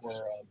make sure that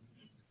we're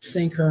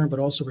staying current, but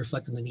also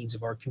reflecting the needs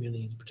of our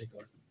community in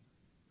particular.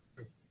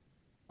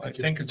 I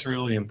think it's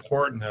really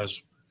important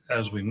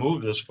as we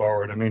move this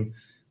forward. I mean,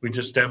 we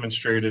just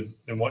demonstrated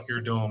in what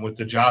you're doing with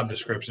the job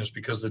descriptions,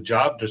 because the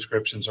job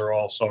descriptions are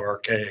also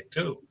archaic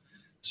too.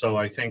 So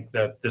I think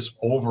that this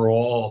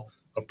overall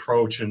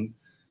approach and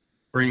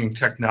bringing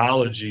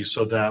technology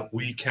so that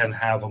we can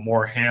have a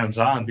more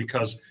hands-on,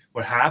 because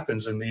what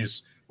happens in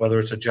these, whether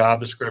it's a job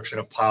description,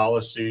 a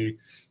policy,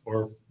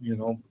 or, you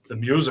know, the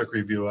music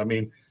review, I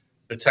mean,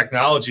 the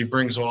technology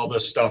brings all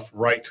this stuff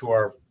right to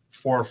our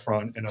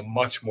forefront in a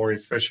much more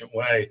efficient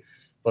way.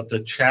 But the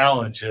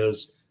challenge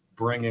is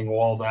bringing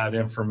all that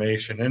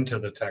information into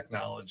the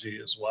technology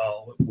as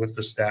well with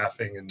the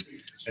staffing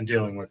and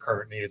dealing with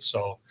current needs.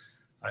 So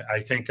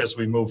I think as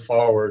we move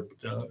forward,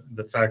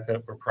 the fact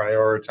that we're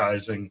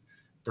prioritizing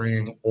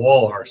bringing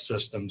all our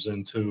systems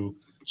into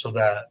so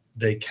that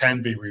they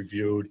can be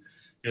reviewed,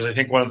 because I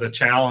think one of the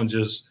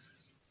challenges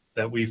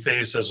that we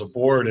face as a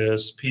board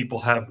is people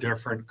have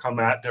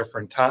come at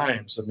different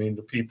times. I mean,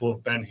 the people who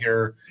have been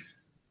here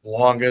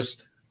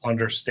longest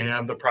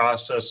understand the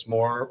process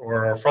more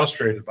or are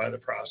frustrated by the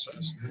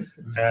process.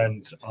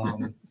 And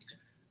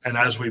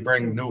as we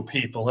bring new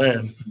people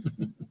in,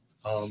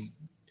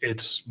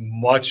 it's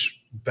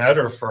much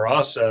better for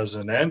us as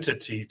an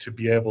entity to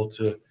be able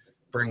to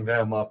bring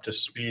them up to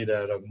speed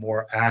at a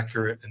more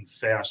accurate and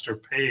faster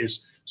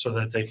pace so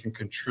that they can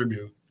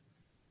contribute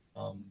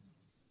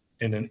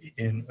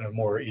in a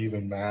more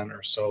even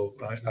manner. So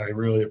I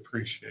really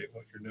appreciate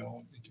what you're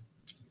doing.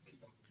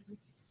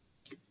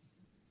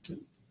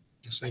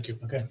 Yes, thank you.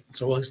 Okay,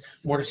 so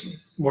more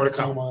to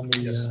come on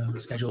the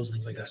schedules and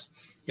things like that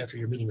after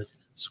your meeting with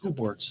school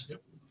boards.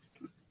 Yep.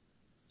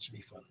 Should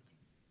be fun.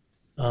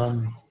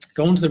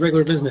 Going to the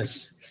regular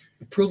business,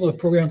 approval of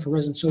program for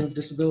residents with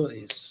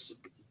disabilities.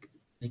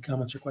 Any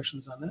comments or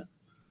questions on that?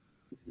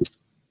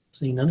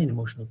 Seeing none, need a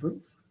motion to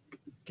approve.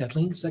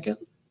 Kathleen, second.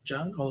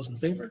 John, all those in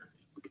favor?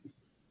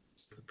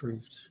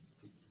 Approved.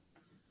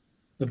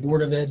 The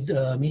Board of Ed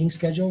meeting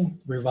schedule,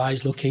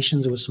 revised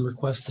locations. There was some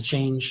requests to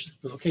change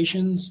the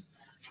locations.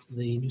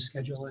 The new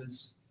schedule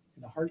is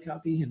in a hard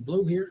copy in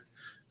blue here.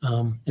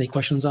 Any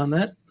questions on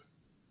that?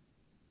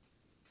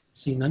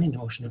 Seeing none, need a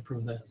motion to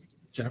approve that.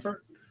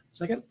 Jennifer,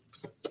 second.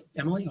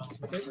 Emily, all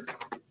those in favor?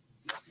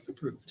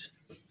 Approved.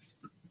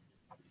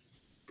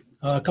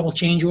 A couple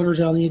change orders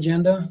on the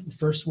agenda. The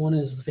first one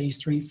is the phase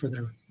 3 for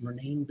the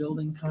Renane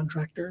building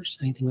contractors.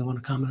 Anything we want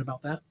to comment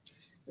about that?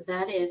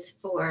 That is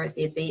for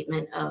the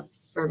abatement of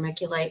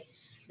vermiculite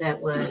that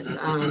was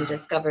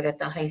discovered at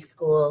the high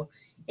school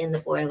in the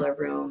boiler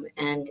room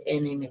and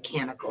in a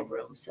mechanical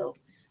room. So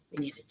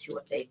we needed to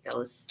abate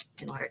those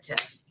in order to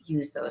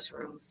use those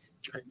rooms.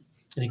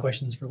 Any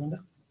questions for Linda?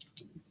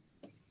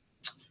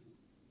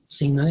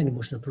 Seeing none, any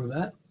motion to approve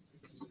that?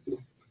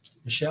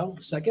 Michelle,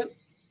 second.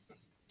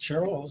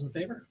 Cheryl, all those in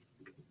favor?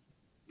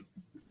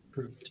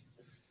 Approved.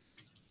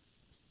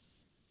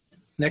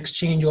 Next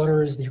change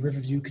order is the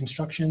Riverview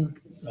Construction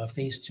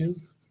Phase 2.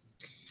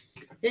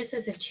 This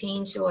is a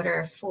change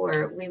order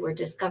for, we were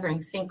discovering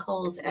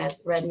sinkholes at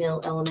Red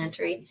Mill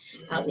Elementary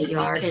out in the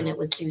yard, and it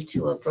was due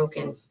to a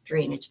broken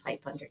drainage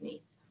pipe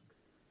underneath.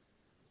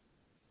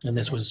 And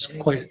this was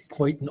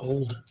quite an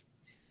old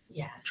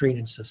Yes.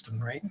 drainage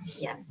system, right?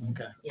 Yes.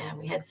 Okay. Yeah,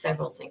 we had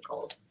several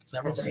sinkholes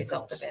Several as a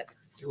result of sinkholes. it.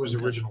 It was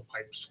original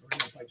pipes.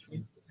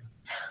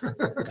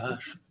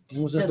 Gosh.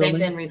 When was So that they've building?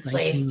 been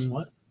replaced 19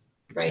 what?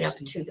 right up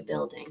 60? to the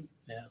building.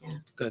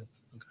 Good.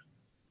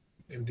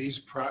 And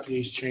these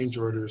change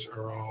orders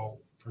are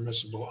all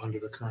permissible under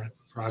the current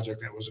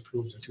project that was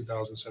approved in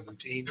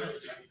 2017,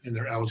 and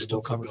they're eligible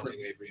Still for covered for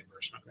building aid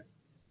reimbursement.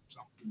 So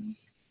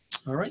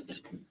All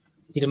right.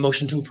 Need a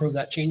motion to approve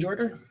that change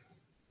order?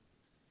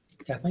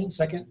 Kathleen,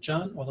 second.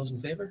 John, all those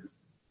in favor?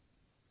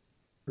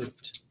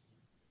 Approved.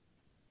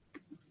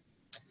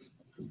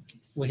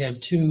 We have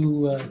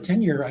two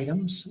tenure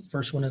items.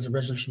 First one is a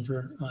resolution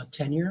for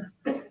tenure.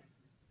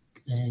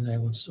 And I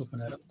will just open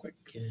that up quick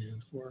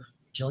for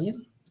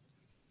Jillian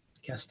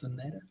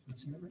Castaneda. Am I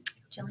saying that right?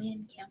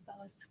 Jillian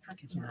Campos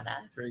Castaneda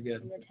Very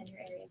good. in the tenure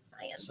area of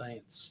science.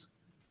 Science.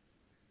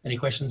 Any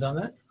questions on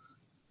that?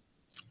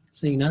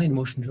 Seeing none, need a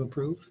motion to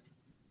approve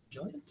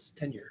Jillian's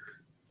tenure.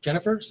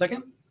 Jennifer,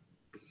 second.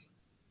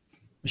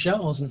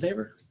 Michelle, all those in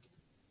favor?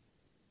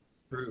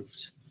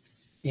 Approved.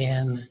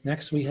 And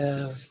next we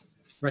have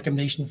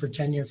recommendation for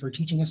tenure for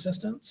teaching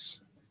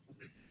assistants.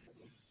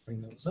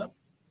 Bring those up.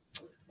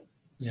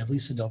 We have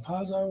Lisa Del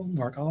Pazzo,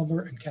 Mark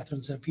Oliver, and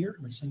Catherine Zampier.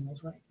 Am I saying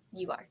those right?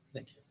 You are.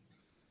 Thank you.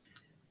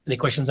 Any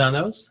questions on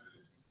those?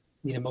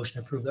 Need a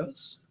motion to approve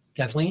those.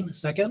 Kathleen,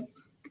 second.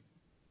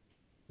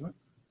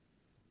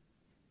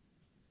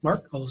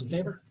 Mark, all those in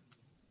favor?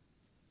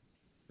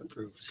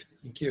 Approved.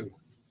 Thank you.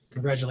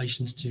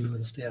 Congratulations to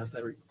the staff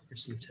that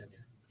received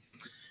tenure.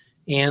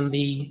 And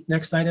the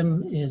next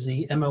item is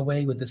the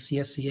MOA with the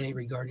CSCA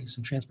regarding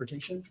some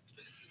transportation.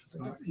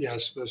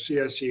 Yes, the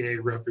CSEA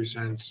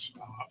represents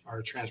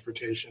our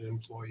transportation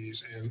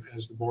employees, and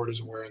as the board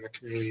is aware in the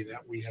community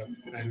that we have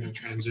been in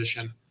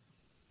transition.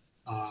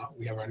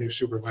 We have our new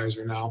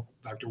supervisor now,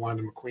 Dr.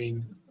 Wanda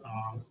McQueen,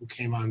 who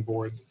came on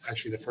board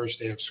actually the first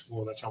day of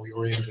school. That's how we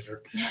oriented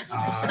her.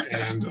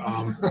 And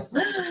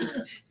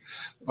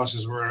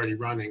buses were already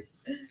running.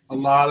 A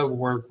lot of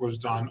work was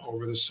done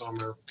over the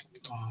summer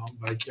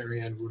by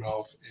Carrie Ann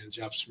Rudolph and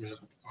Jeff Smith,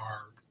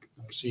 our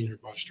senior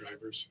bus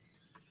drivers.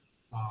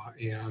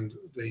 And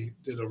they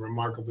did a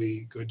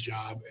remarkably good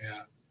job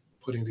at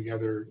putting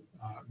together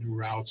new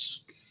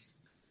routes,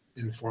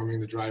 informing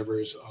the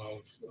drivers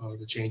of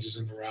the changes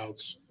in the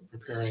routes,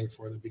 preparing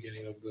for the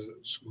beginning of the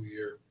school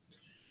year,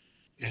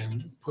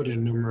 and put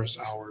in numerous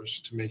hours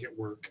to make it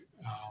work.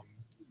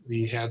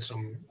 We had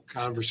some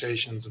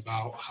conversations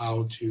about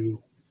how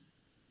to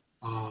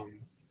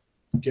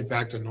get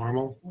back to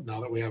normal now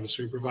that we have a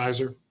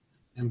supervisor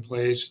in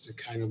place to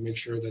kind of make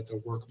sure that the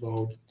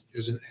workload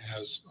isn't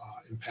as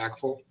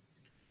impactful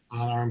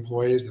on our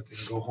employees, that they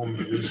can go home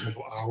in a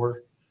reasonable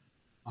hour.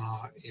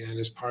 And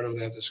as part of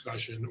that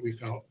discussion, we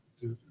felt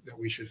that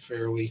we should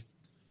fairly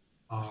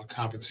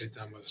compensate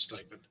them with a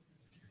stipend.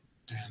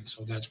 And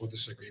so that's what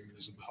this agreement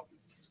is about.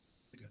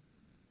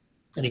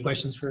 Any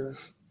questions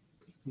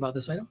about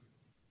this item?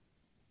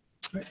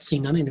 All right,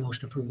 seeing none, any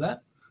motion to approve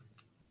that?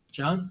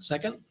 John,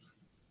 second.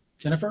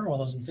 Jennifer, all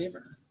those in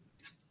favor?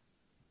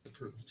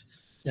 Approved.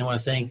 And I want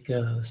to thank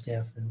the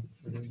staff for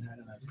doing that,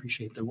 and I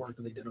appreciate the work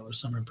that they did over the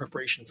summer in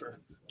preparation for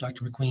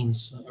Dr.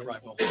 McQueen's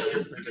arrival.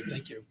 Very good,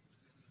 thank you.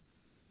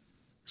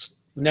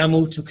 We now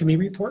move to committee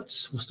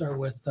reports. We'll start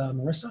with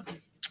Marissa.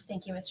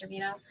 Thank you, Mr.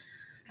 Vito.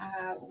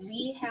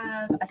 We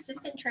have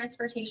assistant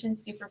transportation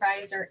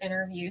supervisor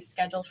interview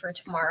scheduled for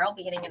tomorrow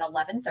beginning at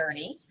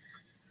 11:30.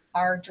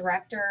 Our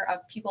director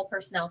of pupil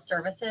personnel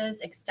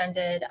services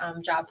extended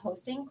job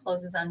posting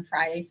closes on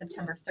Friday,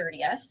 September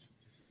 30th.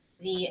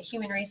 The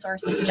human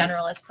resources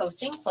generalist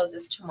posting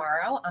closes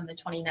tomorrow on the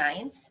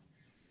 29th.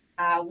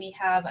 We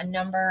have a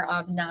number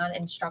of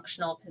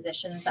non-instructional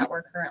positions that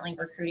we're currently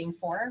recruiting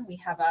for. We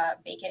have a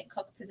vacant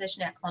cook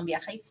position at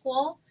Columbia High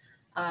School,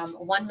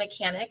 one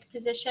mechanic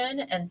position,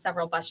 and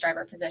several bus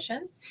driver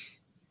positions.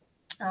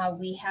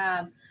 We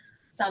have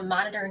some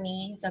monitor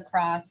needs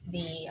across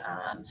the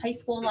high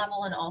school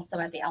level and also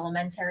at the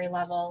elementary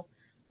level.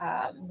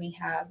 We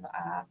have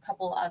a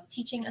couple of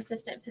teaching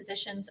assistant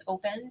positions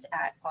opened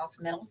at Goff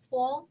Middle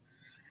School.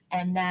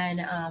 And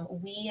then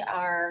we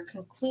are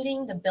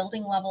concluding the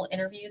building level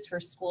interviews for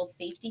school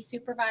safety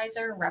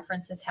supervisor.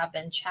 References have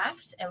been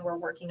checked and we're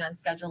working on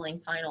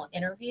scheduling final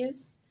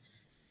interviews.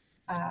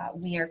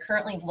 We are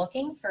currently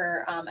looking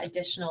for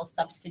additional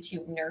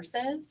substitute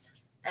nurses.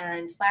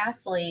 And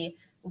lastly,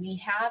 we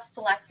have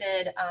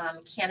selected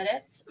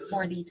candidates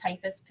for the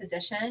typist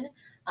position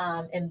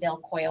in Bill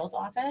Coyle's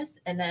office,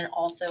 and then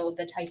also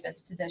the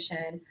typist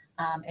position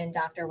in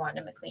Dr.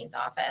 Wanda McQueen's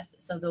office.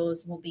 So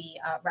those will be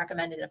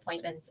recommended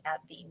appointments at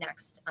the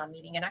next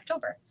meeting in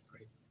October.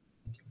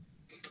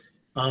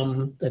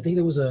 I think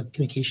there was a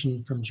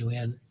communication from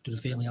Joanne to the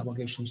family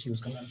obligation. She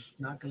was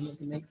not going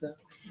to make that.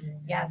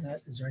 Yes.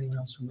 Is there anyone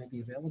else who may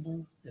be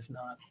available? If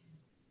not,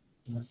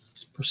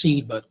 just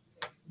proceed, but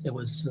it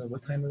was,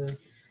 what time of the?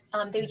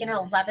 They begin at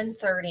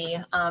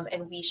 11:30,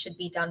 and we should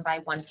be done by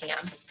 1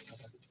 p.m.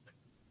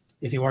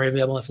 If you are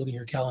available, if you look at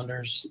your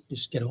calendars,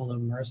 just get a hold of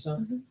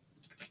Marissa.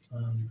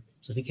 Mhm.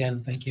 So if you can,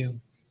 thank you.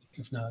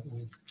 If not,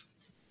 we'll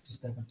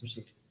just have to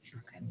proceed.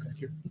 Okay.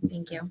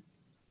 Thank you.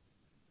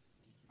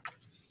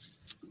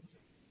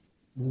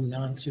 Moving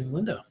on to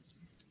Linda.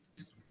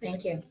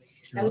 Thank you.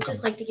 You're I would welcome.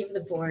 just like to give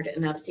the board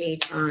an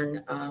update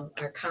on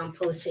our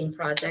composting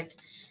project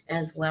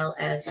as well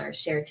as our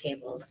share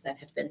tables that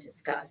have been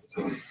discussed.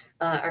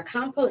 Our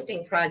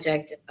composting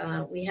project,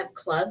 we have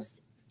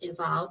clubs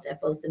involved at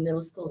both the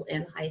middle school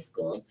and high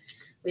school.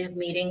 We have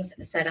meetings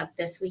set up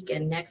this week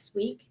and next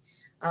week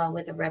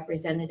with a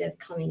representative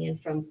coming in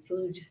from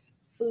Food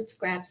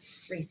Scraps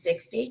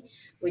 360,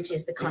 which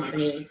is the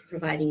company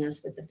providing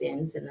us with the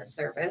bins and the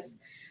service.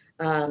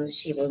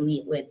 She will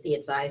meet with the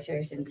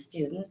advisors and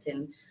students,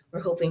 and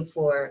we're hoping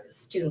for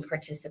student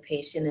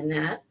participation in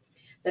that.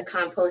 The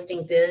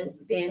composting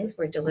bins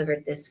were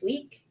delivered this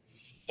week,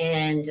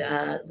 and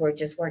we're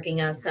just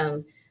working on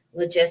some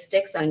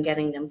logistics on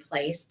getting them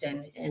placed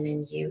and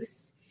in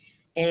use.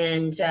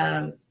 And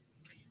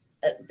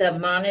the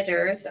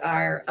monitors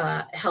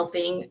are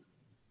helping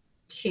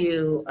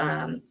to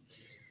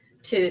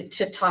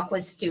talk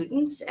with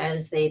students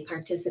as they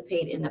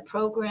participate in the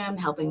program,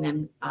 helping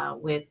them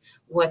with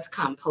what's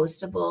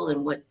compostable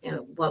and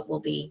what will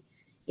be,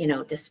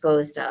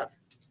 disposed of.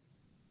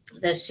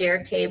 The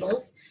share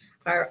tables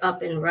are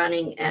up and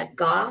running at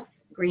Goff,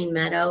 Green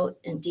Meadow,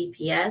 and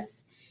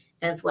DPS,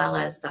 as well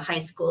as the high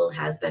school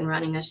has been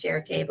running a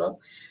share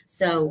table.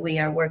 So we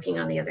are working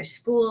on the other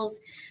schools.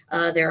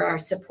 There are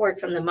support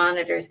from the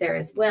monitors there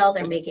as well.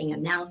 They're making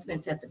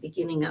announcements at the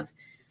beginning of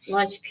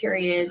lunch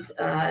periods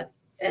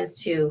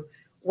as to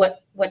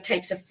what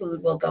types of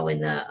food will go in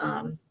the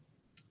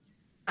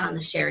on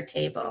the share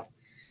table.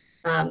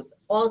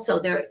 Also,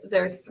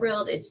 they're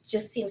thrilled. It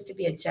just seems to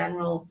be a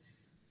general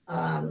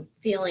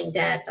feeling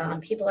that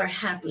people are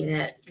happy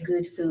that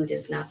good food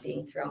is not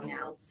being thrown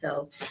out.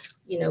 So,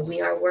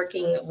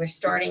 we're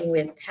starting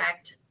with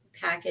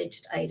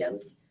packaged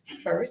items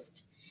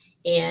first.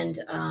 And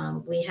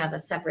we have a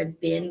separate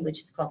bin, which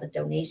is called a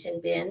donation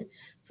bin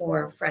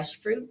for fresh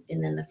fruit.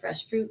 And then the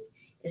fresh fruit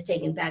is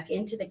taken back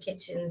into the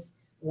kitchens,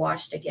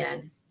 washed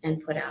again,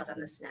 and put out on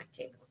the snack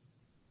table.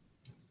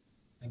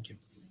 Thank you.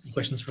 Any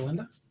questions for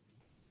Linda?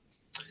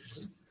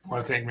 I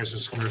want to thank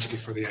Mrs. Swiderski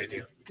for the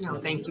idea. No,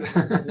 thank you.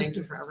 Thank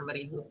you for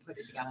everybody who put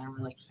it together. I'm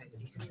really excited to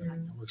hear that.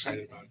 I'm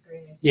excited about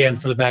it. Yeah,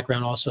 and for the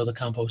background, also the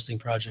composting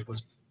project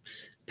was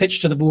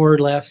pitched to the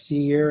board last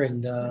year,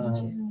 and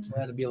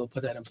glad to be able to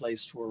put that in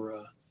place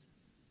for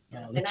the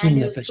And our team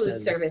new that pitched food it.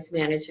 service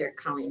manager,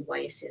 Colleen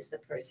Weiss, is the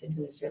person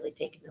who's really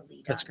taken the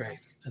lead That's on great.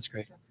 this. That's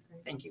great.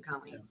 Thank you,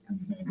 Colleen.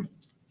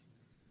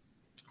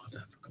 I'll have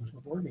to come to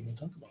the board meeting and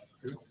talk about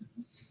it.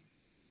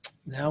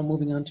 Now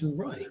moving on to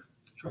Roy.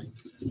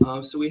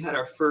 So we had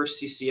our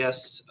first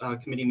CCS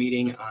committee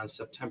meeting on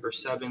September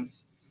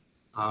 7th.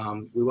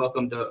 We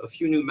welcomed a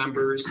few new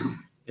members,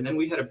 and then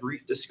we had a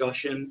brief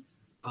discussion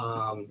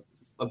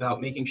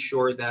about making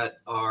sure that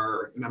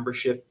our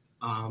membership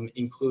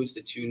includes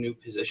the 2 new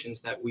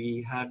positions that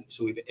we had.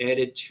 So we've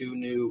added 2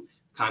 new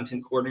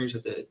content coordinators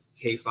at the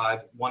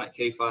K-5, one at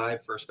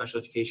K-5 for special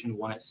education,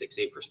 one at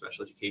 6-8 for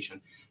special education.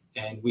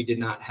 And we did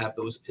not have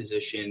those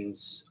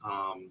positions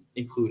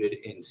included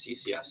in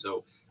CCS.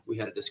 So we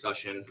had a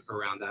discussion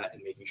around that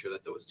and making sure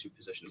that those 2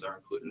 positions are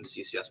included in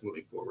CCS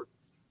moving forward.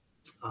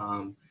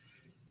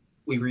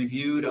 We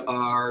reviewed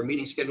our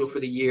meeting schedule for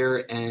the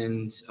year,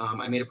 and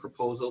I made a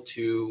proposal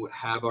to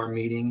have our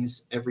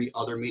meetings, every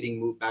other meeting,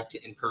 move back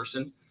to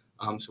in-person.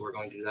 So we're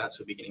going to do that.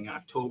 So beginning in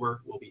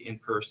October, we'll be in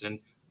person,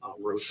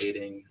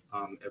 rotating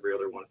every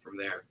other one from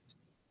there.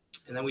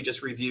 And then we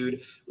just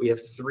reviewed, we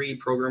have 3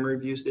 program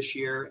reviews this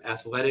year: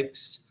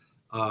 athletics,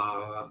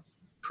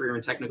 career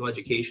and technical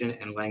education,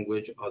 and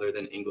language other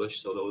than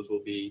English. So those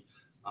will be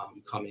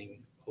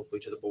coming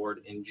hopefully to the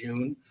board in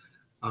June.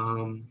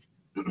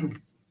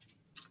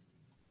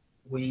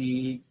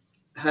 We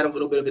had a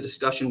little bit of a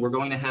discussion. We're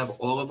going to have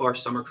all of our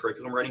summer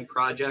curriculum writing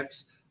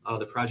projects.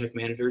 The project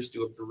managers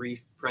do a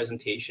brief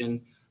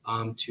presentation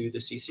to the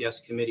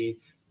CCS committee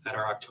at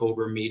our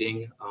October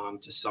meeting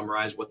to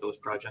summarize what those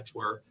projects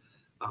were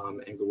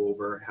and go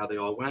over how they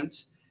all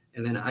went.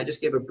 And then I just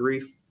gave a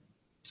brief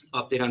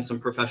update on some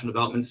professional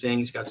development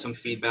things, got some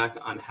feedback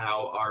on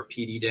how our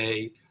PD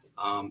days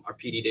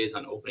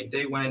on opening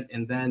day went.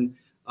 And then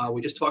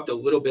we just talked a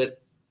little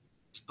bit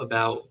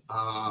about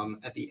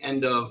at the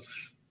end of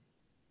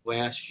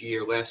last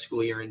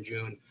school year in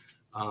June,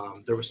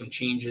 there were some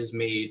changes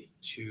made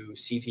to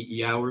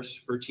CTE hours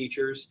for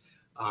teachers.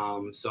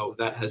 So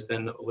that has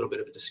been a little bit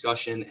of a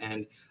discussion,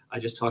 and I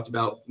just talked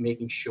about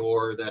making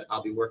sure that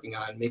I'll be working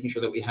on making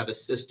sure that we have a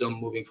system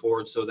moving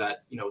forward so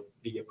that,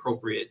 the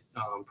appropriate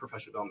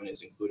professional development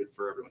is included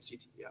for everyone's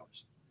CTE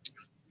hours.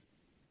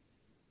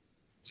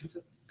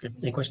 Good.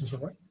 Any questions for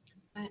Roy?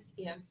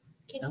 Yeah.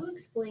 Can No? you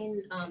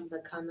explain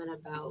the comment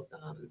about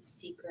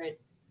secret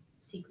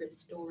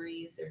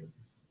stories, or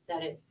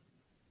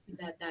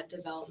that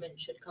development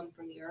should come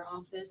from your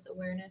office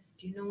awareness?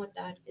 Do you know what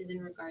that is in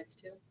regards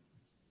to?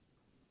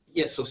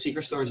 Yeah, so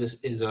secret stores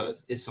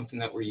is something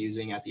that we're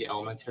using at the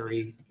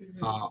elementary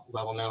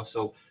level now.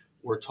 So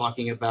we're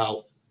talking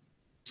about,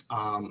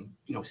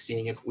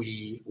 seeing if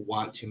we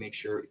want to make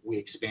sure we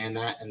expand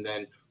that, and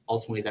then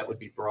ultimately that would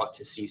be brought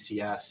to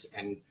CCS.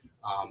 And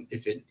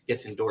if it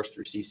gets endorsed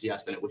through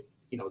CCS, then it would,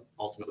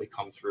 ultimately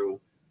come through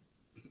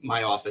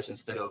my office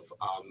instead of,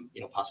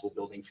 possible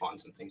building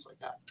funds and things like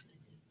that.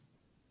 I see.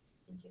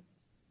 Thank you.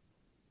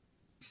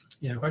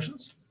 Any other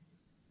questions?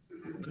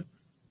 Good.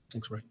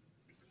 Thanks, Roy.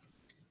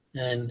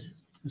 And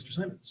Mr.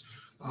 Simons?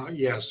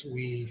 Yes,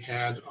 we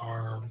had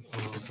our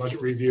budget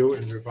review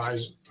and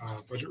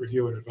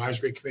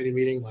advisory committee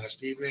meeting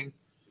last evening.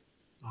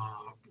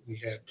 We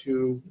had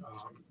two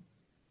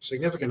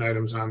significant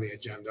items on the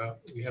agenda.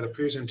 We had a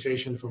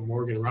presentation from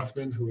Morgan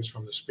Ruffman, who is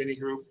from the Spinney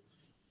Group,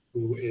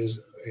 who is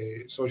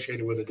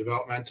associated with a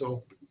development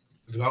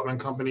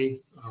company.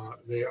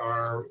 They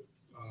are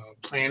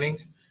planning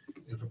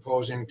and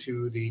proposing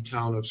to the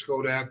town of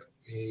Schodack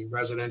a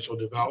residential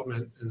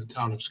development in the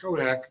town of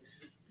Schodack,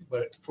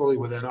 but fully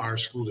within our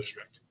school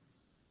district,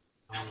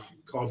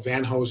 called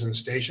Van Hosen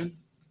Station.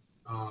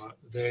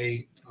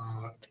 They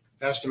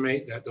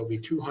estimate that there'll be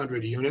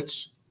 200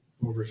 units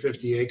over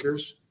 50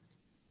 acres,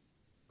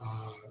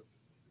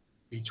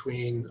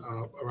 between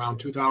around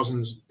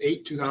 2,000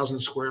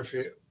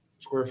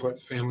 square foot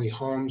family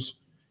homes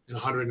and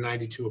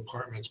 192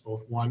 apartments,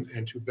 both 1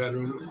 and 2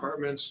 bedroom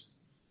apartments.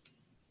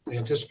 The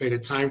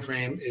anticipated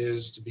timeframe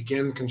is to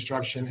begin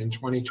construction in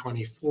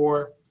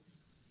 2024.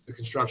 The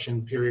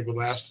construction period will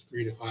last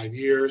 3 to 5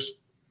 years.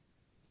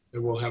 It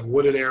will have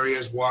wooded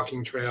areas,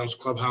 walking trails,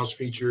 clubhouse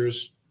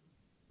features,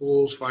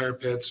 pools, fire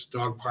pits,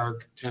 dog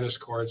park, tennis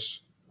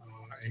courts,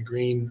 and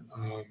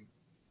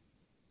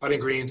putting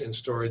greens and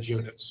storage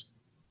units.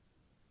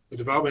 The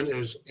development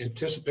is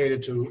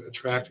anticipated to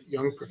attract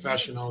young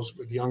professionals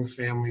with young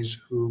families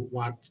who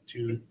want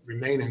to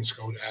remain in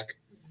Schodack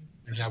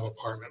and have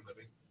apartment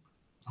living.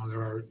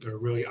 There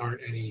really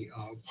aren't any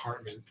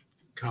apartment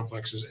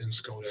complexes in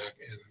Schodack,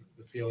 and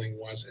the feeling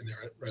was in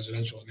their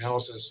residential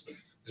analysis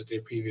that they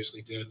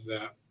previously did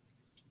that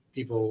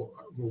people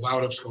move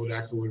out of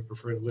Schodack who would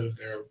prefer to live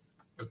there,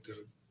 but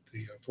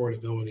the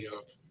affordability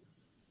of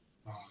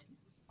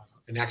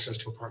and access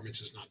to apartments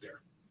is not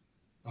there.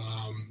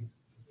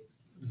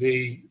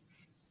 The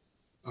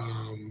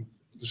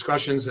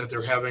discussions that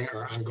they're having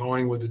are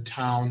ongoing with the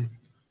town.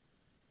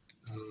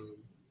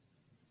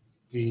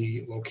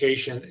 The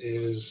location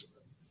is,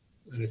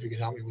 and if you can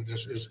help me with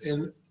this, is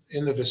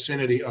in the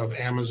vicinity of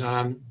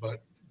Amazon,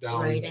 but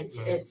down. Right,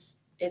 it's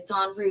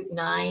on Route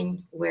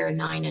 9, where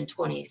 9 and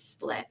 20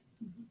 split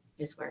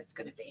is where it's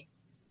gonna be.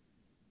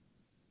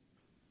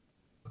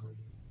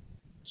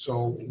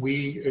 So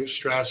we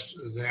stressed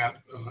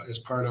that as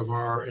part of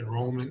our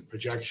enrollment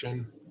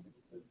projection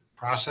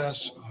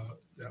process,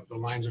 that the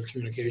lines of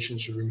communication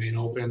should remain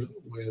open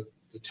with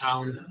the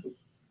town,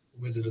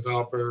 with the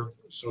developer,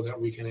 so that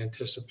we can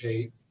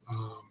anticipate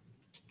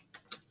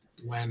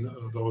when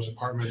those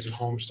apartments and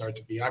homes start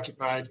to be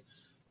occupied,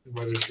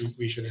 whether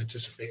we should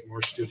anticipate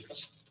more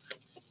students.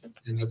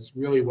 And that's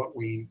really what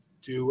we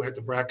do at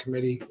the BRAC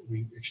committee.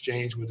 We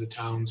exchange with the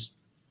towns.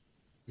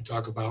 We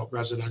talk about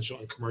residential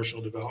and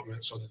commercial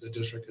development so that the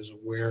district is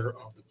aware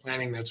of the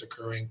planning that's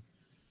occurring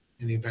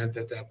in the event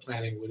that that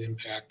planning would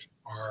impact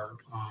our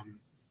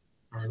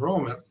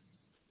enrollment.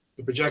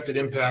 The projected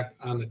impact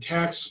on the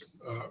tax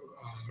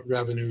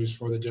revenues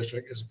for the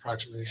district is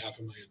approximately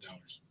 $500,000.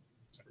 Is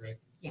that right?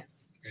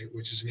 Yes. Okay,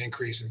 which is an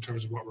increase in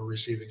terms of what we're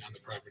receiving on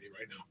the property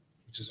right now,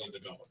 which is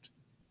undeveloped.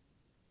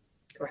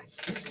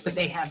 Correct. But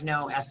they have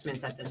no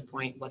estimates at this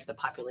point what the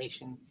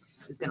population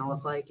is going to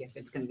look like, if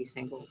it's going to be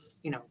single,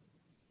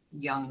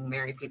 young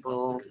married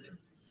people,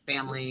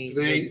 family.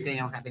 They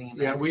don't have any.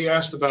 Yeah, we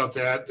asked about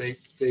that.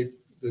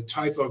 The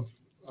type of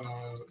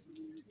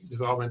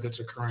development that's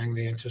occurring,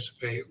 they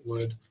anticipate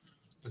would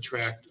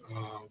attract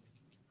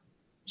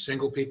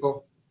single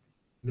people,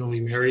 newly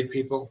married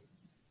people,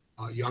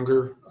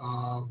 younger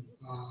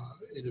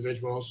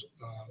individuals,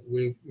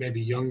 with maybe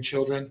young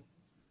children,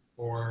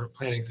 or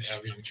planning to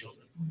have young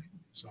children.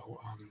 So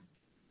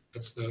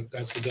that's the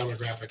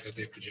demographic that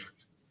they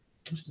project.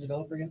 Who's the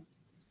developer again?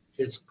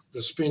 It's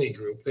the Spinney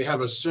Group. They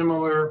have a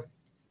similar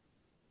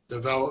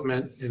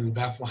development in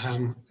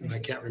Bethlehem, and I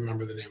can't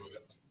remember the name of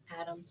it.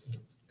 Adams.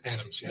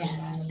 Adams, yes.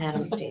 Yes,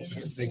 Adams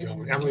Station. Thank you.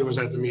 Emily was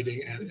at the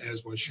meeting, and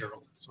as was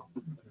Cheryl. So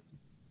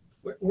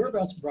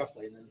Whereabouts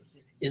roughly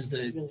is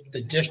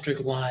the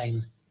district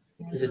line?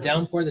 Is it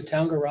down toward the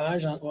town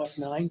garage off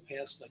 9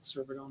 past like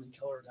Silverdome and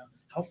Keller down?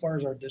 How far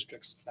is our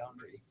district's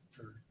boundary?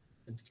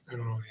 I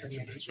don't know the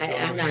answer to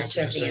that. I'm not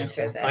sure the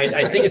answer to that.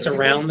 I think it's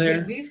around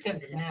there. We used to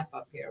have the map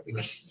up here.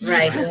 Because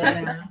Right.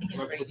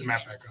 Let's put the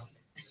map back up.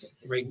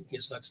 Right,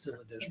 yes, that's still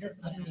a district.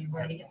 It doesn't mean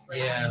where to get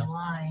Yeah. on the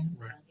line.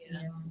 Right.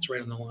 you know. It's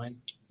right on the line.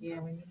 Yeah,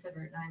 when you said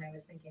Route 9, I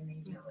was thinking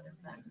maybe it would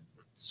have been.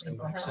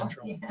 Maple Hill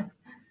Central.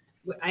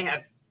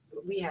 Yeah.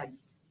 We had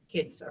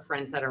kids,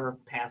 friends that are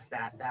past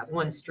that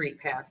one street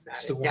past that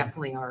It's is the one.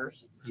 definitely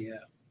ours. Yeah,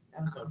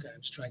 okay, I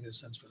was trying to get a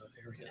sense for the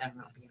area. I don't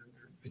know beyond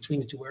that.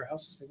 Between the two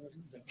warehouses, they were,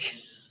 is that-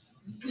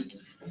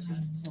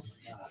 Oh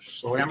my gosh.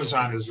 So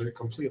Amazon is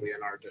completely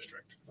in our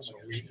district, so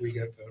we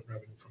get the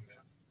revenue from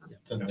that.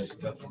 Then there's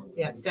definitely.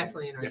 Yeah, it's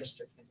definitely in our Yes.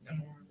 district.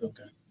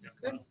 Okay.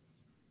 Good.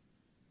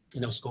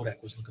 You know,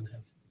 Skodak was looking to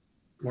have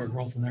more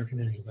growth in their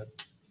community, but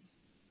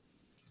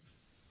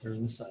they're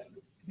in the side.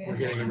 We're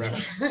getting the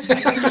revenue.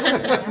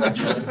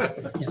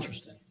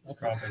 Interesting. It's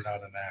probably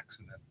not an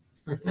accident.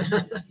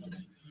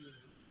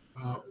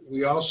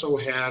 We also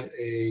had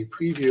a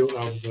preview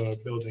of the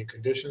building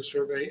condition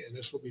survey, and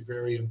this will be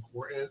very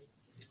important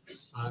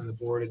on the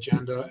board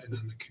agenda and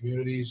on the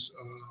community's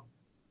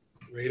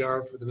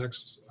radar for the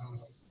next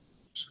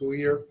school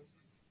year.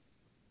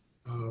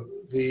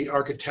 The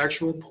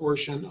architectural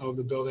portion of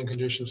the building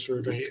condition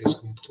survey is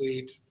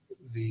complete.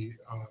 The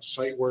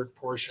site work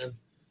portion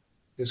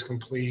is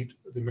complete.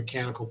 The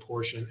mechanical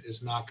portion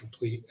is not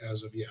complete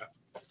as of yet.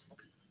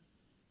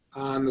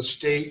 On the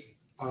state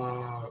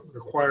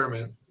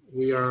requirement,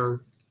 we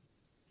are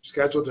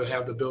scheduled to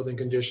have the building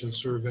condition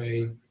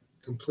survey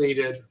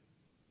completed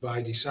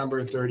by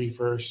December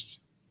 31st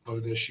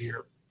of this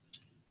year.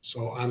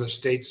 So on the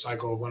state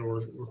cycle of when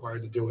we're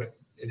required to do it.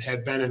 It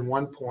had been at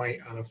one point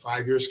on a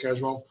 5-year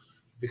schedule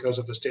because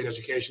of the state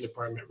education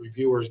department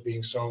reviewers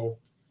being so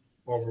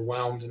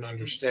overwhelmed and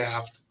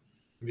understaffed.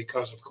 And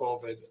because of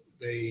COVID,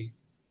 they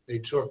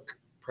took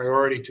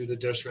priority to the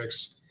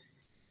districts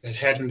that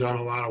hadn't done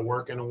a lot of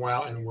work in a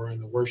while and were in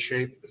the worst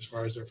shape as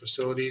far as their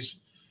facilities,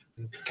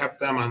 and kept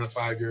them on the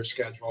 5-year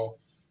schedule.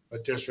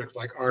 But districts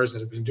like ours that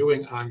have been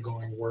doing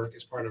ongoing work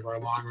as part of our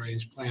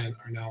long-range plan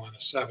are now on a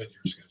 7-year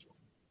schedule.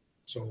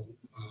 So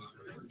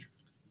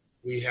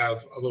we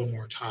have a little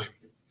more time.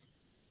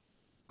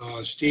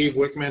 Steve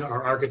Wickman,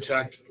 our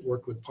architect,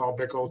 worked with Paul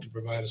Bickle to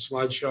provide a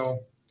slideshow,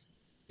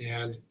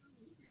 and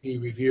he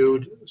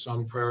reviewed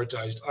some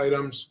prioritized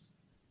items.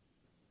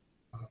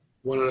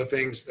 One of the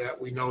things that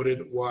we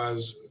noted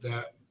was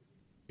that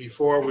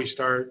before we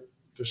start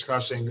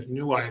discussing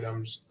new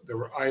items, there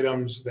were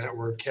items that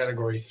were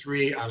category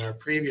 3 on our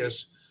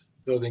previous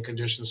building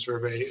condition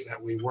survey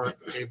that we weren't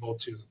able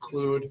to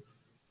include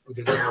with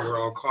the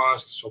overall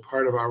cost. So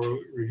part of our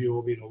review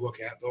will be to look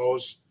at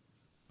those.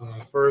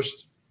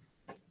 First,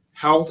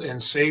 health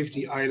and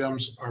safety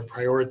items are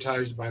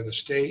prioritized by the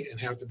state and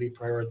have to be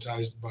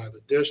prioritized by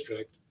the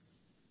district.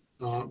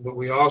 But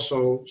we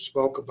also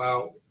spoke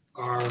about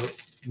our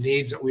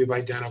needs that we've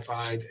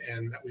identified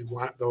and that we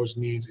want those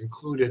needs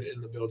included in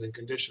the building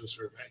condition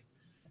survey.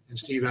 And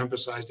Steve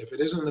emphasized if it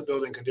isn't in the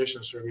building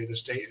condition survey, the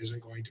state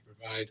isn't going to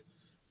provide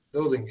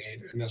building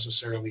aid and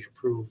necessarily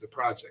approve the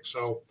project.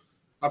 So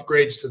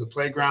upgrades to the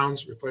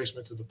playgrounds,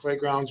 replacement to the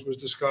playgrounds was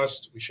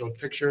discussed. We showed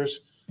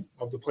pictures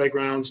of the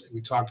playgrounds. We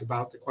talked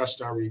about the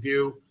Questar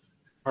review,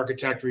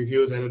 architect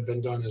review that had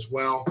been done as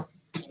well.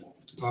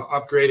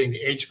 Upgrading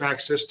the HVAC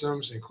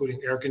systems,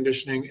 including air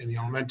conditioning in the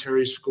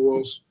elementary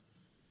schools,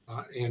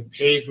 and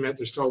pavement.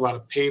 There's still a lot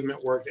of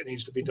pavement work that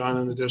needs to be done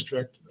in the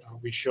district.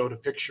 We showed a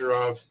picture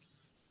of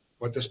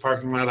what this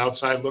parking lot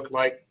outside looked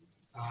like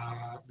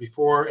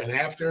before and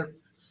after.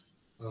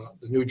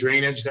 The new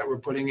drainage that we're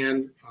putting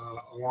in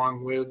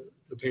along with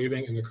the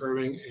paving and the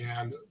curving,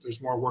 and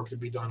there's more work to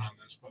be done on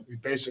this. But we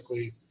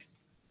basically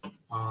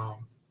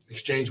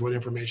exchanged what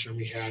information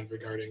we had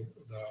regarding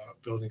the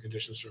building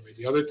condition survey.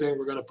 The other thing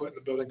we're going to put in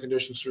the building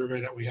condition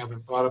survey that we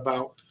haven't thought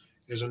about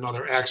is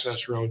another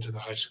access road to the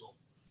high school.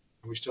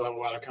 And we still have a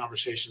lot of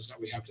conversations that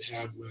we have to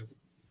have with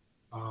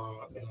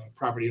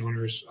property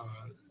owners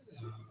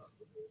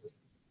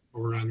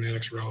over on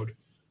Mannix Road,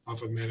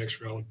 off of Mannix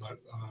Road, but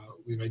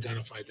we've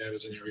identified that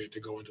as an area to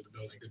go into the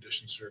building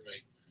condition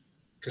survey.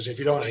 Because if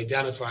you don't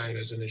identify it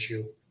as an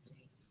issue,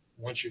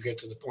 once you get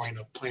to the point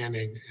of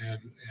planning and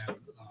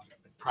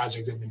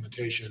project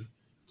implementation,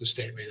 the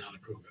state may not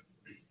approve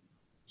it.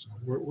 So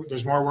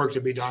there's more work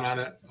to be done on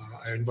it.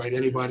 I invite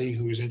anybody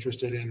who is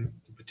interested in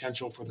the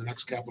potential for the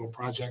next capital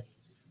project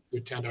to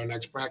attend our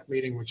next BRAC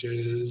meeting, which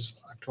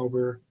is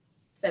October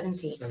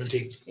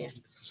 17th. Yeah. At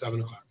 7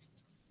 o'clock.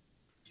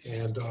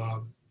 And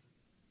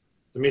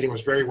the meeting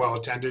was very well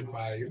attended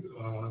by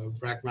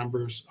BRAC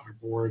members, our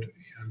board,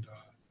 and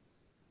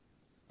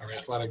our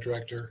athletic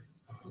director,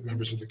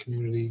 members of the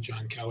community,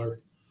 John Keller,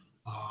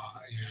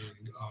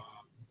 and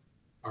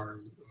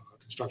our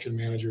construction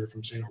manager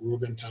from St.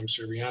 Reuben, Tom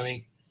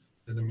Siriani,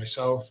 and then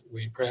myself,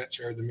 Wayne Pratt,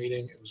 chaired the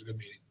meeting. It was a good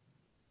meeting.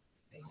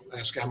 I'll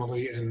ask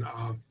Emily and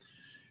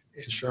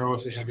Cheryl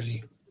if they have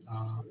any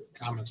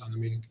comments on the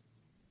meeting.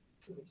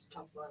 We just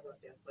talked a lot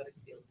about the athletic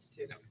fields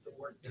too, the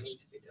work that Yes.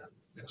 needs to be done.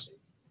 Yes.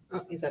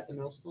 Oh, is that the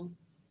middle school?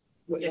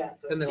 Yeah,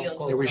 The middle field.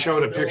 school. Yeah, we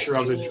showed a picture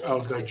of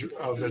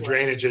the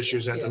drainage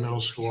issues at the middle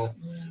school.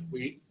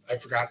 I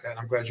forgot that.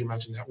 I'm glad you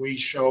mentioned that. We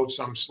showed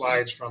some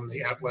slides from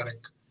the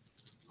athletic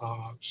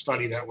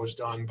study that was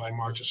done by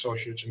March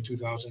Associates in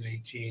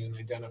 2018 and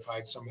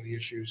identified some of the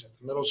issues at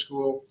the middle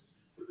school.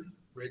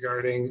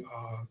 regarding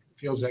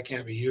fields that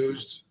can't be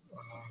used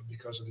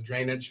because of the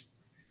drainage.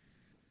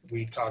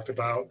 We talked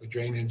about the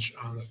drainage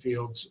on the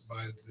fields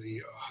by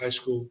the high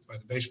school, by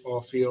the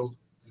baseball field,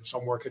 and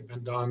some work had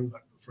been done,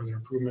 but further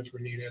improvements were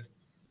needed.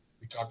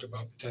 We talked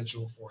about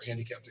potential for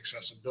handicapped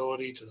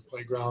accessibility to the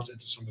playgrounds and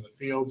to some of the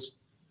fields.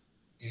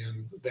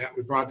 And that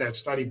we brought that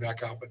study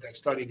back out, but that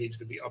study needs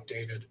to be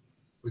updated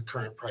with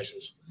current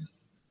prices.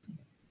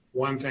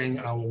 One thing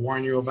I will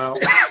warn you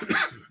about,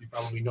 you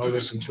probably know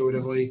this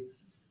intuitively,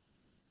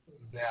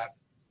 that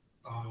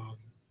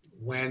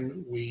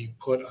when we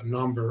put a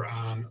number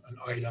on an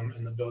item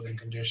in the building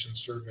condition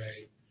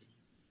survey,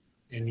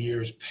 in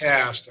years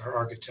past, our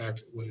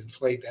architect would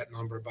inflate that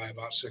number by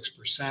about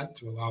 6%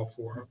 to allow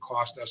for a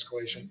cost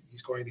escalation.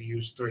 He's going to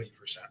use 30%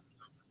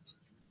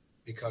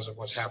 because of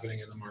what's happening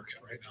in the market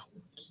right now.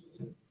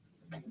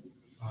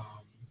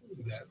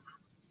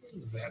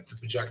 That to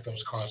project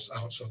those costs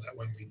out so that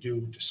when we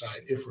do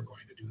decide if we're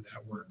going to do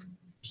that work,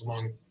 as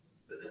long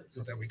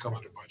that we come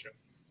under budget.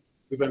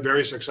 We've been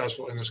very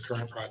successful in this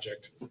current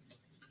project,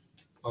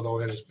 although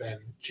it has been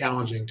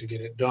challenging to get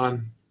it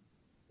done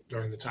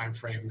during the time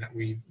frame that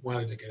we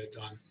wanted to get it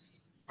done.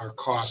 Our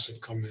costs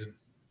have come in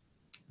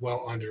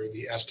well under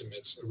the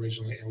estimates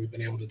originally, and we've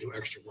been able to do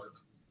extra work.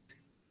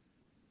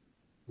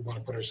 We want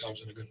to put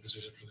ourselves in a good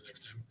position for the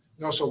next time.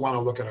 We also want to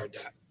look at our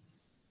debt.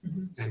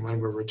 And when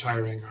we're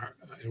retiring,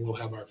 and we'll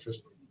have our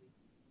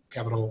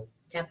capital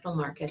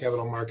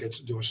markets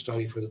do a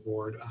study for the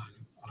board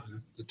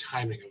on the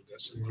timing of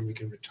this and when we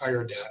can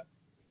retire debt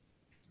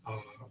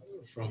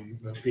from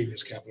the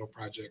previous capital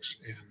projects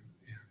and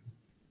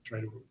try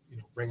to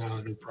bring on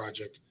a new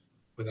project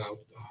without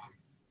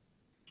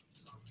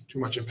too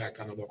much impact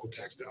on the local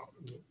tax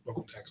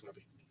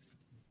levy.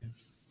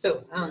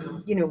 So,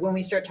 when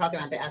we start talking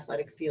about the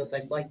athletic fields,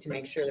 I'd like to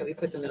make sure that we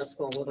put the middle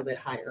school a little bit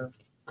higher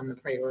on the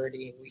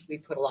priority. We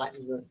put a lot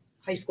in the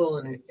high school,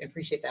 and I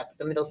appreciate that, but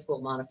the middle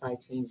school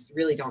modified teams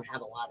really don't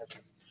have a lot of.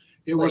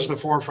 It was the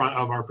forefront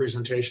of our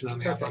presentation on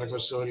the athletic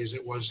facilities.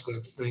 It was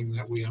the thing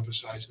that we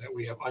emphasized, that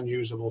we have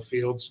unusable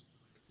fields,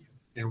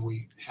 and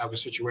we have a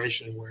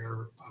situation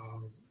where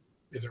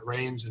if it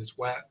rains and it's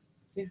wet,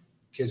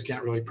 kids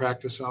can't really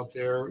practice out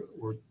there.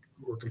 We're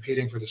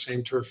competing for the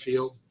same turf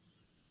field.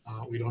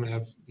 We don't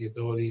have the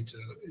ability to,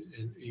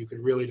 and you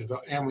can really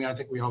develop, and I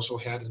think we also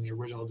had in the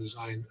original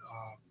design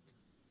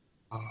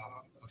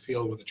a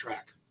field with a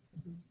track.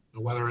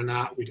 Now, whether or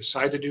not we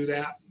decide to do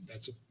that,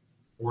 that's a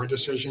board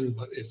decision,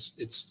 but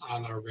it's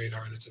on our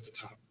radar and it's at the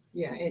top.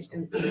 Yeah,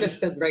 and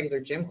just the regular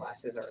gym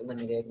classes are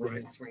limited when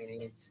it's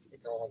raining. It's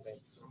all of it.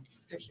 So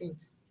there's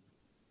things.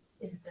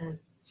 Is the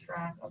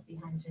track up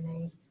behind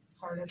Janae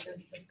part of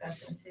this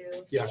discussion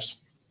too? Yes.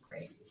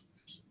 Great.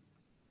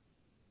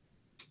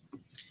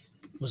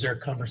 Was there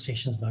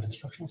conversations about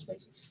instructional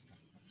spaces?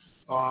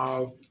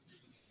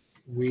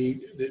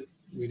 We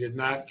did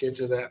not get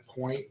to that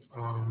point.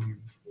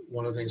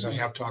 One of the things I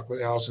have talked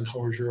with Allison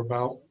Hosier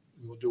about,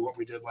 we'll do what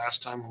we did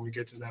last time. When we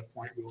get to that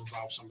point, we'll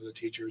involve some of the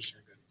teachers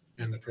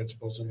and the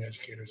principals and the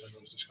educators in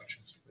those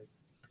discussions.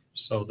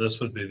 So this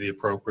would be the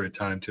appropriate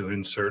time to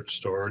insert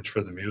storage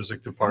for the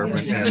music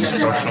department and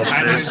instructional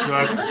space.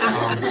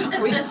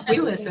 We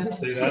listened.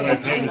 See that? I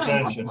paid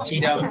attention.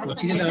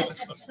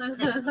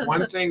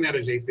 One thing that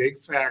is a big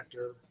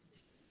factor,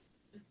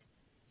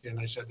 and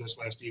I said this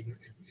last evening,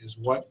 is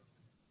what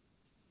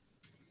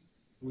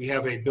we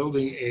have a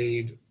building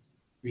aid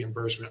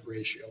reimbursement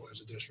ratio as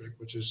a district,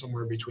 which is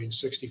somewhere between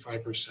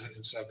 65%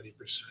 and 70%.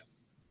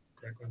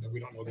 Correct, Linda? We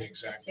don't know the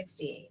exact.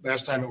 68.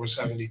 Last time it was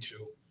 72.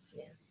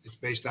 Yeah. It's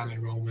based on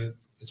enrollment.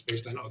 It's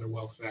based on other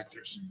wealth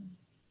factors.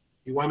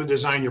 You want to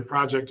design your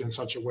project in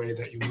such a way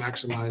that you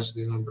maximize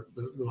the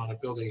amount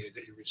of building aid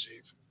that you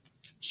receive.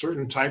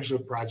 Certain types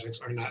of projects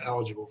are not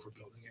eligible for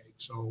building aid.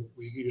 So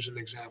we use an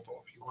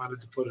example. If you wanted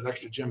to put an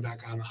extra gym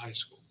back on the high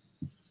school,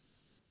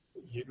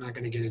 you're not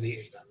going to get any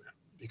aid on that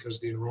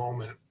because the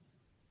enrollment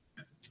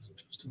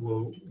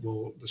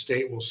the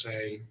state will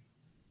say,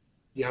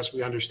 yes,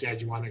 we understand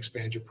you want to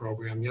expand your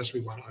program. Yes,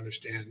 we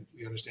understand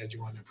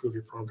you want to improve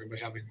your program by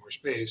having more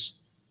space.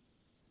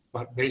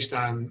 But based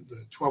on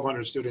the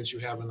 1,200 students you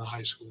have in the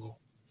high school,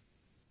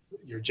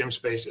 your gym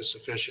space is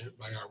sufficient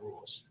by our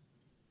rules.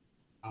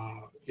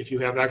 If you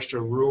have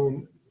extra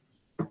room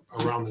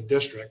around the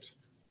district,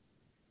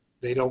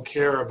 they don't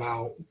care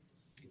about,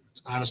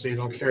 honestly, they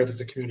don't care that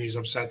the community is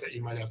upset that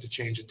you might have to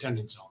change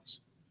attendance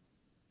zones.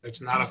 That's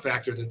not a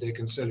factor that they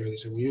consider. They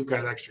say, well, you've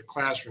got extra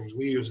classrooms.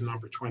 We use a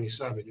number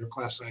 27. Your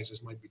class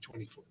sizes might be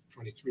 24,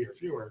 23 or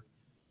fewer.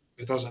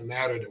 It doesn't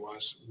matter to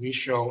us. We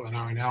show in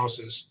our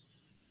analysis,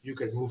 you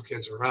could move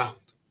kids around.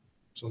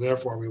 So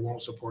therefore, we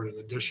won't support an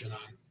addition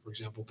on, for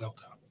example,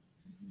 Belltop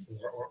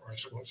or a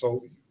school.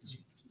 So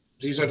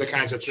these are the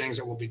kinds of things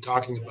that we'll be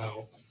talking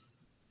about.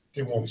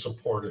 They won't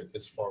support it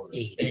as far as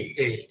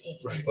aid.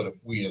 Right. But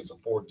if we as a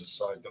board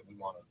decide that we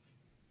want to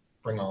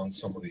bring on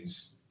some of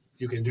these,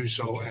 you can do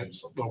so at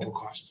local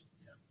cost.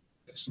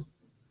 Yes.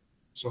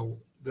 So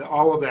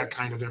all of that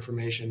kind of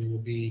information will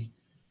be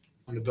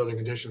when the building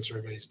condition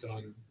survey is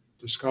done,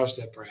 discussed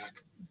at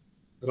BRAC,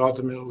 that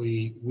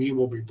ultimately we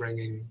will be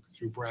bringing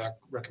through BRAC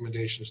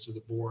recommendations to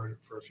the board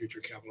for a future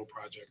capital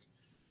project.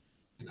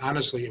 And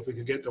honestly, if we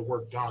could get the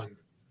work done,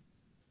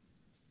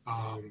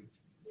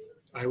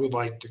 I would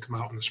like to come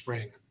out in the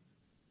spring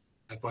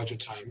at budget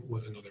time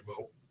with another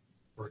vote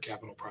for a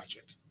capital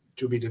project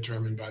to be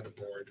determined by the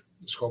board.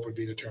 The scope would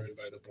be determined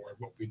by the board,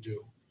 what we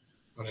do.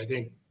 But I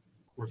think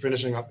we're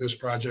finishing up this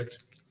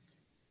project.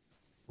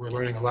 We're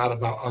learning a lot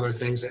about other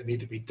things that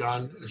need to be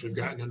done as we've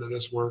gotten into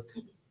this work.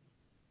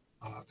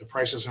 The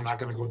prices are not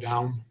going to go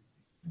down.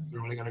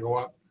 They're only going to go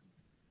up.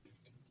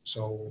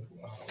 So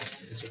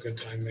it's a good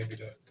time maybe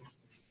to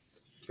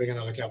bring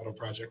another capital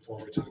project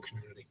forward to the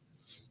community.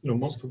 You know,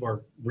 most of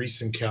our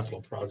recent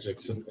capital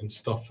projects and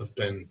stuff have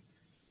been,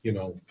 you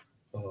know,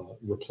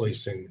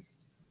 replacing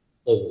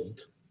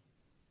old,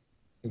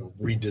 you know,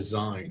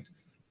 redesign.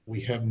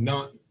 We have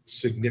not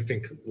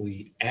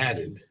significantly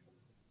added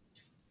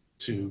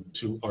to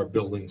our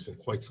buildings in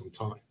quite some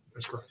time.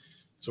 That's correct.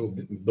 So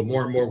the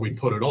more and more we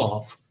put it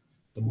off,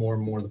 the more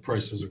and more the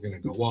prices are going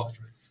to go up.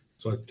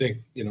 So I think,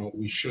 you know,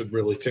 we should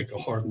really take a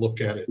hard look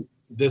at it,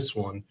 this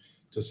one,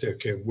 to say,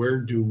 okay, where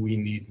do we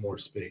need more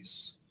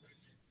space?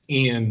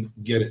 And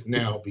get it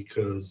now,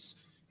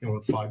 because, you know,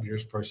 in 5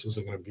 years prices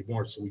are going to be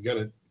more. So we got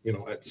to, you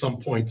know, at some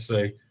point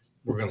say,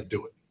 we're going to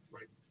do it.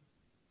 Right.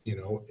 You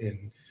know,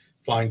 and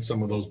find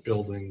some of those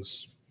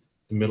buildings,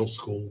 the middle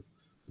school,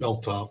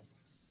 Belltop,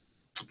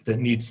 that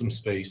need some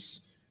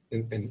space,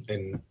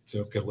 and say,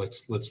 okay,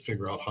 let's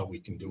figure out how we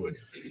can do it.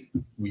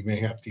 We may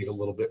have to eat a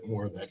little bit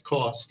more of that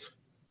cost.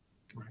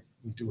 Right.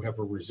 We do have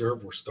a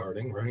reserve we're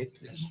starting, right?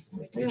 Yes.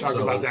 We talked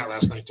about that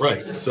last night. Too.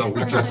 Right. So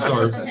we can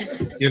start,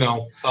 you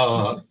know,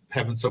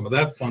 having some of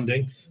that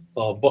funding.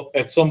 But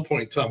at some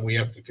point in time, we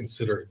have to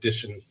consider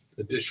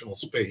additional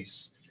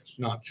space,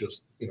 not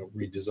just, you know,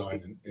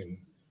 redesign and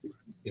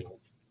you know,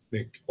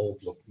 make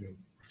old look new.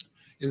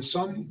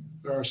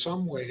 There are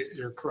some ways,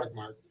 you're correct,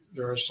 Mark.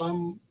 There are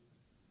some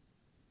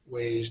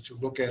ways to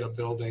look at a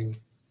building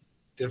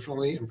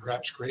differently and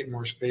perhaps create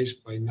more space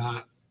by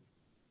not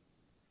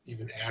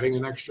even adding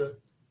an extra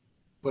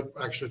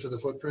to the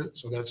footprint.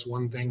 So that's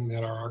one thing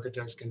that our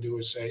architects can do,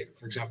 is say,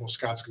 for example,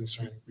 Scott's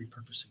concern,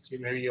 repurposing.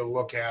 Maybe you'll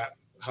look at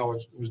how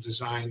it was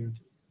designed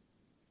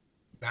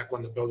back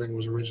when the building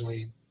was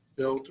originally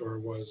built or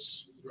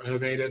was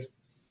renovated.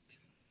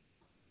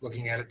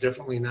 Looking at it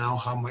differently now,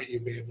 how might you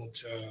be able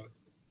to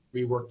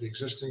rework the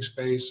existing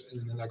space?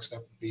 And then the next step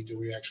would be, do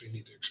we actually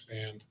need to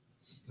expand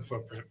the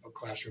footprint of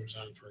classrooms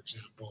on, for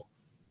example?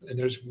 And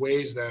there's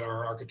ways that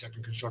our architect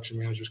and construction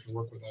managers can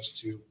work with us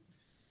to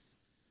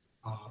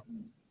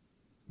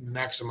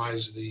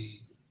maximize the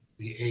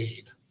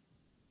aid,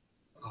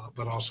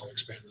 but also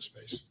expand the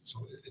space.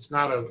 So it's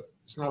not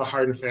a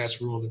hard and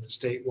fast rule that the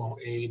state won't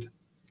aid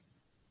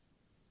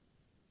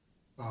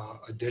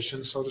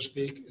additions, so to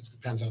speak. It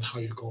depends on how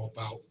you go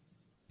about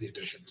the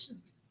additions.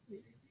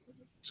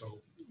 So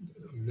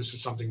this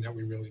is something that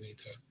we really need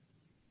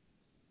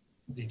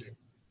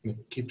to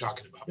keep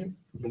talking about.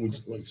 But we,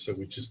 like I said,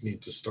 we just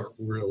need to start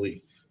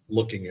really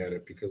looking at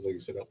it, because like you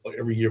said,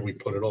 every year we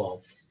put it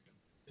off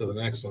to the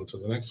next one,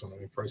 I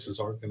mean, prices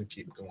are going to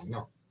keep going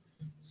up.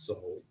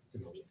 So,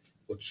 you know,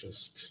 let's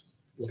just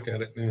look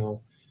at it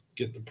now,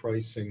 get the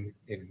pricing,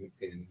 and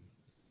you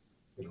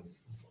know,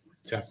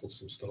 tackle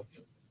some stuff.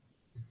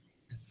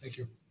 Thank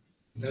you.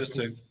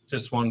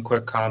 Just one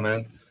quick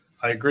comment.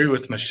 I agree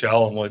with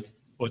Michelle on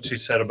what she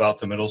said about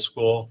the middle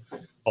school.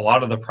 A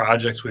lot of the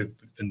projects we've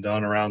been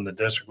done around the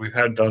district, we've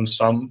had done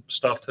some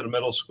stuff to the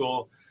middle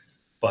school,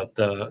 but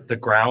the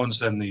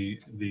grounds and the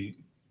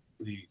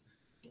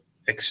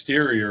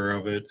exterior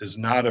of it is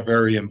not a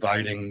very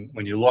inviting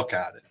when you look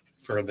at it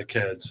for the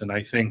kids. And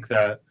I think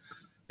that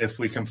if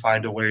we can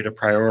find a way to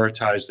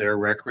prioritize their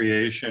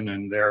recreation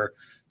and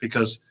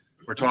because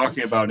we're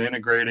talking about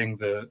integrating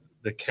the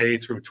K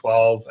through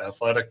 12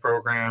 athletic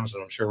programs,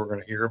 and I'm sure we're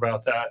going to hear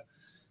about that.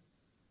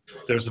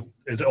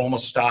 It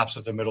almost stops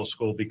at the middle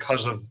school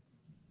because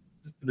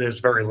there's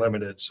very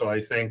limited. So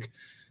I think,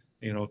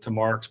 you know, to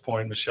Mark's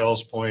point,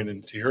 Michelle's point,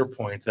 and to your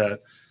point,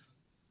 that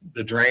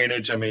the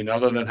drainage, I mean,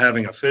 other than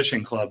having a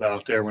fishing club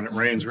out there when it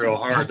rains real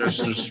hard, there's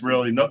just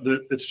really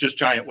it's just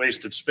giant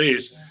wasted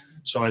space.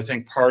 So I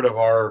think part of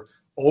our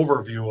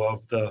overview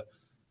of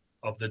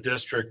the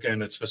district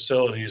and its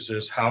facilities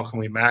is how can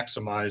we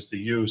maximize the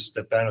use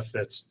that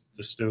benefits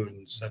the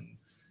students,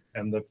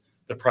 and the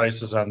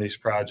prices on these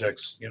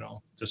projects, you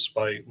know,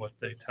 despite what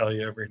they tell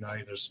you every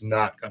night, is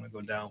not going to go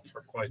down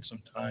for quite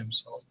some time.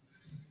 So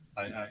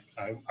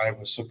I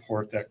would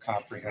support that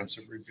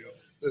comprehensive review.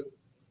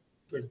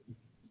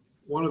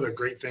 One of the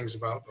great things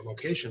about the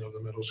location of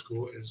the middle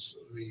school is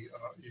you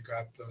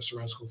got the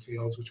surround school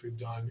fields, which we've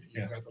done.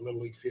 You've got the Little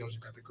League fields.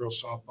 You've got the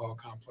girls softball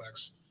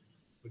complex.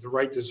 With the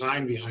right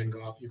design behind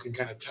golf, you can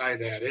kind of tie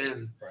that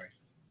in, right,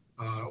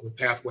 with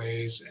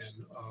pathways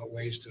and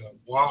ways to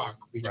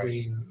walk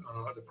between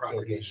the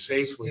properties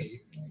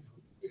safely.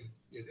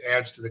 It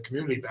adds to the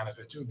community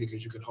benefit too,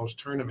 because you can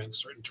host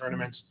certain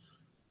tournaments,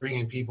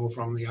 bringing people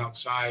from the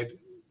outside,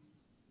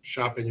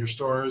 shop in your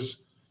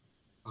stores,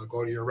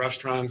 go to your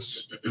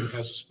restaurants. It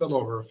has a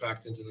spillover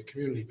effect into the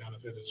community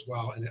benefit as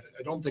well. And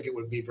I don't think it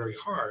would be very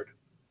hard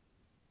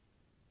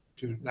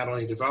to not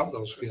only develop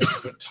those fields,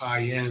 but tie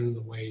in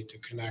the way to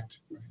connect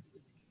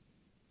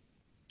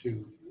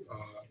to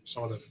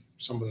some of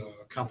the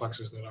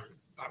complexes that are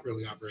not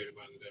really operated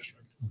by the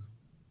district.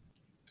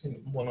 And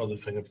one other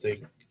thing, if they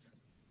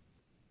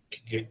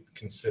could get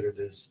considered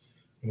is,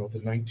 the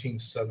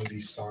 1970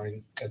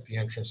 sign at the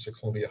entrance to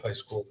Columbia High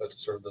School has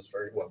served us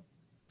very well.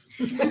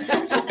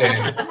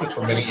 And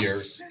for many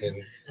years,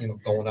 and,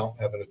 going out,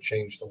 having to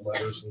change the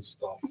letters and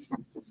stuff,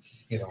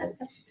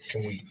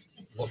 can we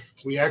look?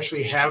 We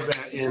actually have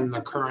that in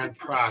the current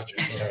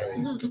project,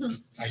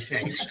 I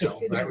think, still,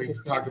 right?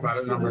 We've talked about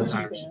it a number of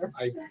times.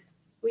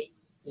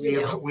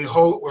 We're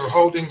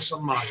holding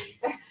some money,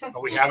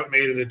 but we haven't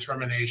made a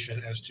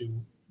determination as to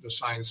the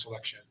sign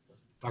selection.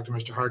 Talked to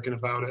Mr. Harkin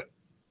about it.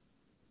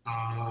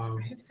 I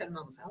have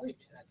sentimental value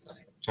to that sign.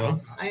 Huh?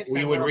 I have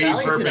We would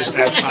sentimental value to repurpose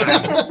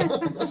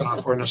that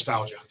sign for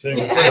nostalgia.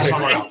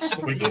 Somewhere else.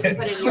 We're gonna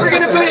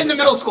put it in the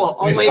middle school.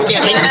 Only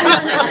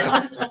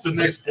again. The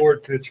next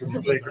board picture.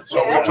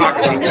 So we'll talk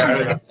about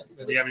that.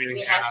 Do you have anything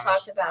We to add have on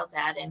this? talked about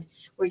that, and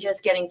we're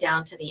just getting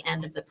down to the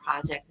end of the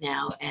project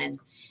now and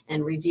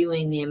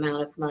reviewing the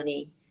amount of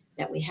money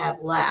that we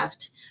have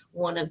left.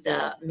 One of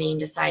the main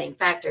deciding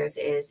factors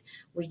is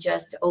we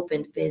just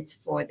opened bids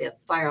for the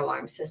fire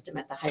alarm system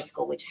at the high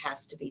school, which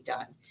has to be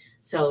done.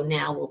 So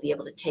now we'll be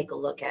able to take a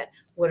look at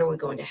what are we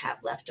going to have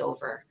left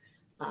over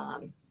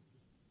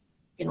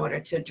in order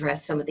to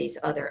address some of these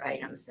other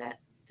items that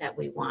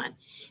we want.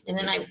 And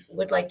then I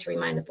would like to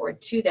remind the board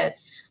too that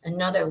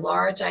another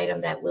large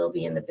item that will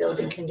be in the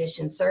building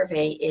condition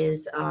survey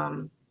is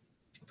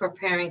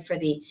preparing for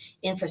the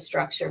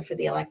infrastructure for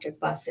the electric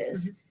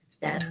buses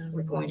that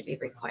we're going to be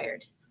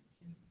required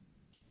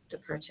to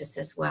purchase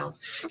as well.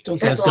 Don't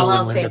That's guys go all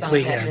I'll in, say Linda, about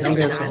please. that, Yeah, don't Mr.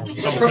 guys Don.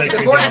 go. Don't take The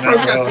me board's down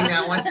that protesting road.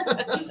 that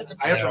one.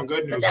 I have some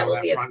good But news that on will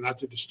that be a- front, not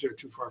to steer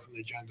too far from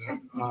the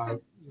agenda.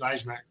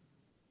 NISMAC,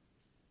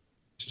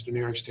 which is the New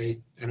York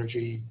State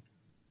Energy,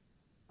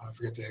 I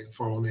forget the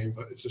formal name,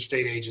 but it's a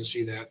state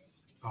agency that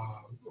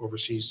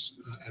oversees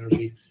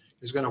energy,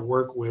 is going to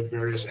work with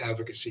various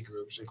advocacy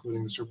groups,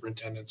 including the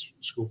superintendents,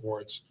 school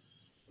boards,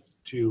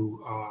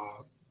 to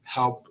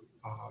help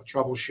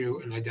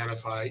troubleshoot and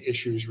identify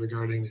issues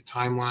regarding the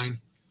timeline,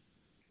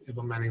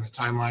 implementing the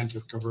timeline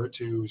to convert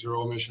to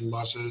zero emission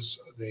buses.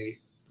 The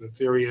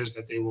theory is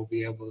that they will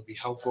be able to be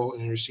helpful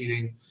in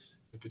interceding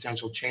the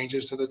potential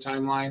changes to the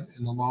timeline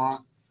in the law.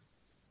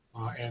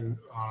 And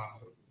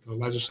the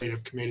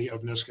legislative committee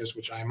of NISCUS,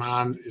 which I'm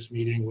on, is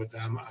meeting with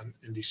them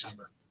in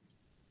December.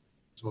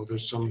 So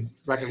there's some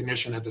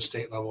recognition at the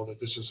state level that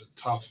this is a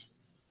tough,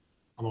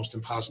 almost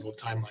impossible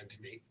timeline to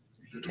meet.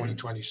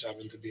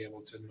 2027 to be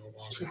able to no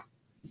longer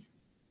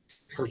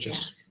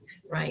purchase.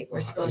 Right, we're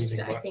supposed to,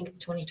 anything I but. think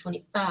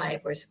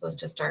 2025, we're supposed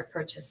to start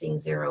purchasing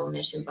zero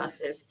emission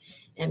buses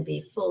and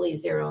be fully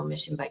zero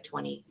emission by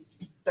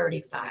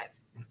 2035.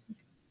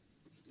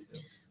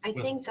 I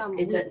think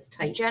It's a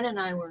tight. Jen and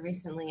I were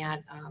recently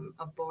at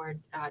a board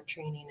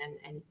training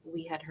and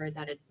we had heard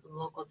that a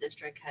local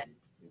district had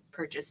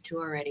purchased two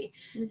already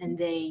and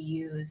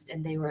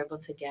they were able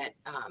to get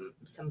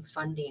some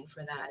funding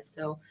for that.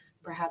 So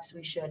perhaps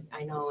we should,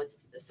 I know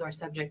it's a sore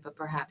subject, but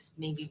perhaps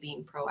maybe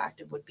being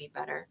proactive would be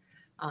better.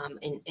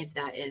 And if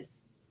that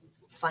is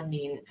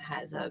funding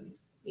has a,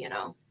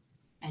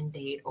 end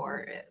date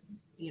or,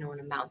 an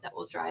amount that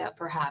will dry up,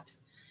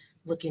 perhaps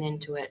looking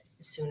into it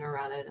sooner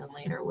rather than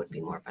later would be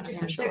more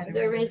beneficial.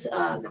 There is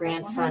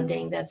grant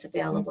funding that's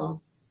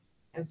available.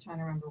 I was trying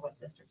to remember what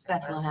district.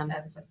 Bethlehem.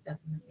 That was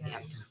Bethlehem, yeah.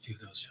 A few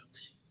of those.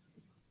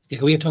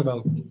 Yeah, we had talked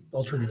about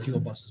alternative fuel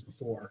buses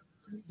before,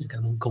 and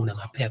kind of going down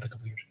that path a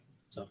couple years ago.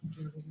 So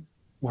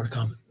more to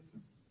come.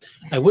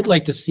 I would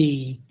like to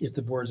see if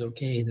the board's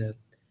okay that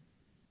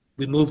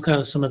we move kind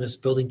of some of this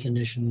building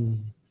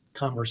condition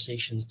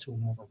conversations to a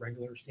more of a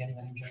regular standing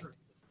item. Sure.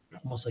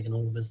 Almost like an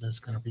old business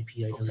kind of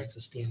repeat item Okay. that's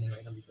a standing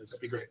item because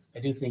That'd be great. I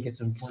do think it's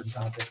an important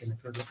topic, and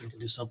if we're looking to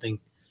do something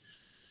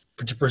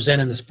to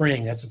present in the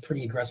spring, that's a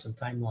pretty aggressive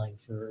timeline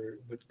for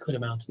what could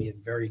amount to be a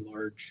very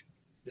large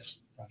Yes.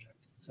 project.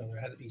 So there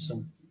had to be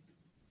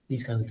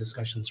these kinds of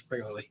discussions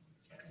regularly.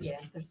 Yeah,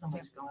 there's so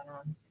much going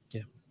on.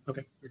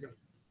 Okay. Very good.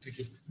 Thank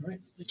you. All right,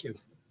 thank you.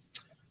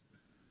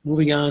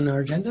 Moving on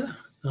our agenda,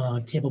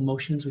 table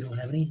motions, we don't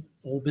have any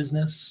old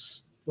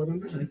business, board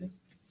members, anything?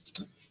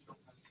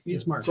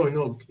 Yes, Mark. So I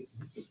know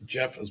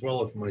Jeff as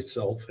well as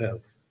myself have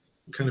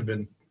kind of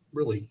been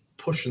really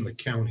pushing the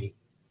county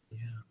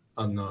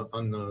on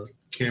the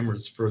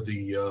cameras for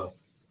the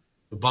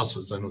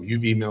buses. I know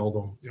you've emailed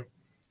them. Yep.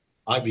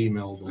 I've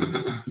emailed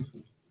them.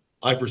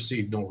 I've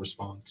received no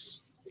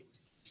response.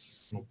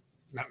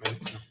 Not many.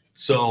 No.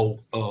 So,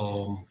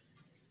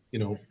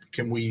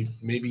 can we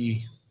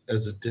maybe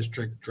as a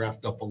district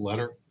draft up a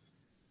letter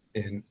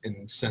and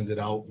send it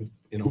out and,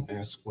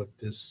 ask what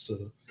this,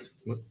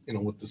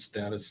 what the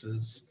status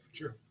is?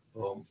 Sure.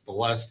 The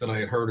last that I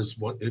had heard is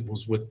what it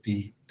was with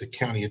the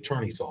county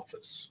attorney's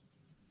office,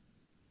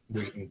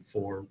 waiting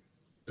for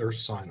their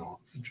sign off.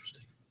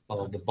 Interesting.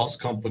 The bus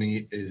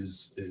company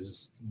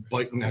is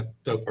biting at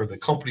or the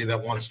company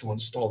that wants to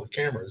install the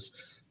cameras,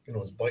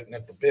 is biting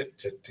at the bit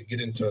to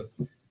get into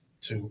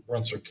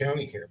Rensselaer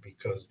County here,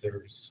 because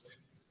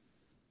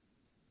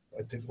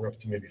I think we're up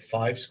to maybe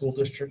 5 school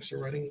districts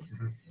already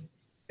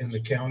in the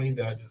county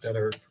that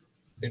are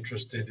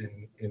interested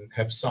in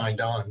have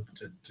signed on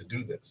to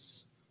do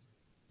this.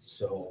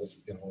 So,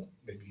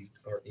 maybe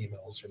our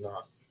emails are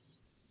not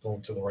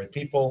going to the right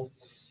people.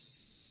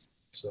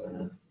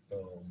 So,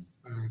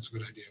 That's a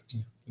good idea.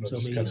 So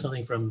maybe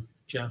something from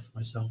Jeff,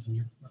 myself, and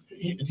you.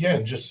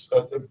 Yeah, just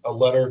a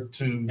letter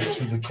to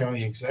the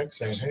county exec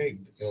saying, hey,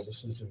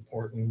 this is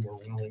important. We're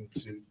willing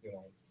to,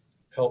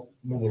 help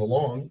move it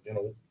along.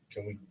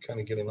 Can we kind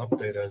of get an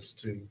update as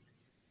to,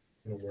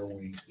 where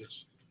we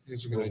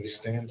It's a good idea.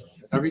 stand?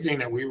 Everything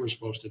that we were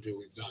supposed to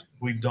do,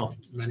 we've done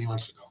many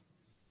months ago.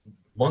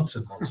 Months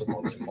and months and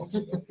months and months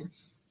ago.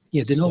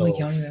 Yeah, did So- Albany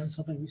County have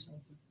something recently?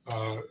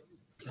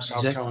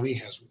 South County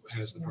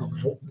has the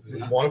program.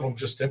 One of them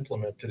just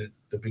implemented it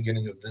the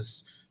beginning of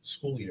this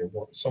school year,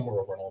 somewhere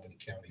over in Albany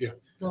County. Yeah.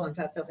 Well, if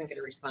that doesn't get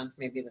a response,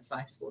 maybe the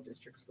 5 school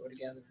districts go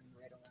together and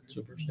write a letter.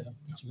 Super, yeah,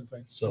 that's a good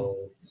point.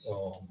 So,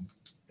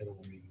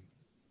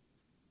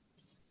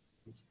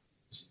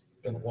 it's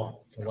been a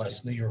while. The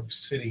last New York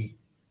City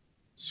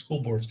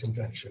School Boards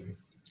Convention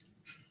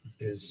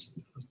is,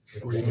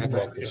 We had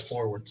brought that, this yes.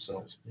 forward,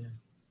 so. Yeah.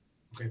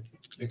 Okay,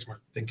 thanks,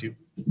 Mark. Thank you.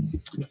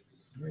 All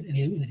right,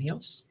 anything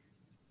else?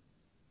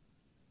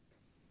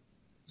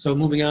 So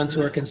moving on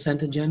to our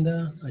consent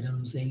agenda,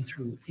 items A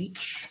through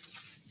H.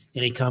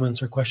 Any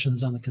comments or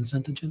questions on the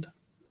consent agenda?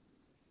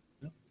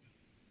 No.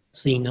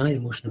 Seeing none, I need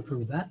a motion to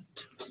approve that.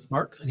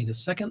 Mark, I need a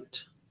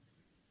second.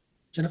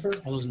 Jennifer,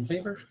 all those in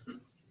favor?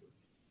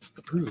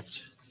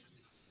 Approved.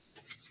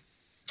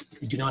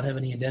 We do not have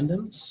any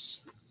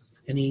addendums.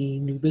 Any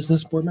new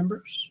business, board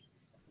members?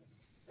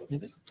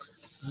 Anything?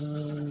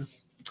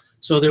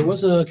 So there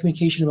was a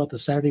communication about the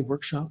Saturday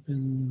workshop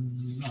on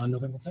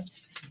November 5th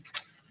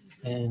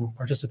and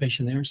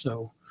participation there.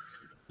 So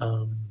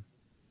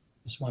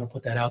just want to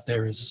put that out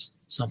there as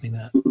something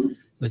that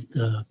with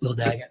Bill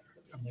Daggett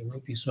from the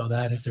group, you saw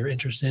that if they're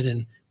interested,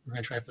 and we're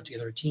going to try to put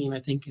together a team, I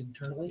think,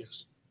 internally.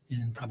 Yes.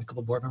 And probably a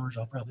couple of board members.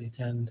 I'll probably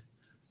attend.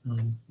 Mark,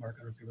 I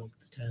don't know if you're able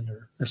to attend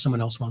or if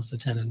someone else wants to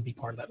attend and be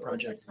part of that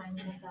project.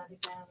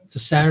 It's a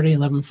Saturday,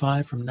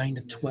 11/5 from 9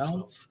 to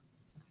 12.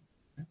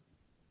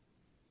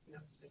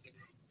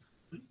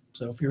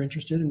 So if you're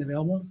interested and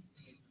available,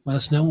 let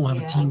us know. We'll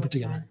have a team put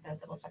together.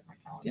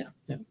 Yeah,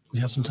 we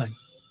have some time.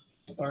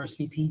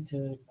 RSVP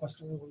to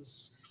Questar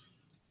was.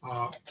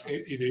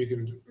 Either you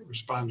can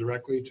respond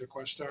directly to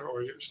Questar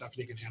or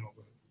Stephanie can handle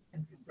the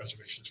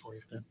reservations for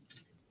you.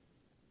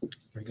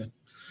 Very good.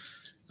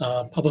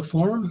 Public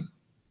forum.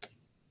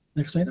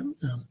 Next item.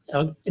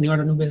 Any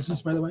other new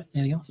business, by the way?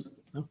 Anything else?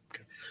 No?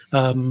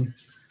 Okay.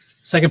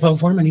 Second public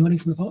forum. Anybody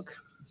from the public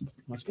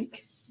want to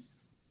speak?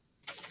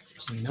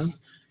 Seeing none.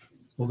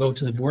 We'll go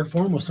to the board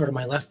forum. We'll start on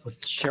my left with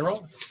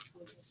Cheryl.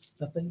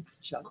 Nothing?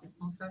 Cheryl.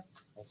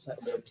 All set.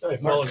 I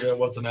apologize, I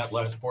wasn't at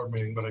last board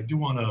meeting, but I do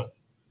want to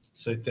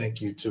say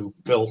thank you to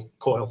Bill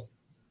Coyle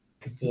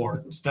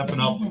for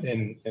stepping up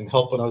and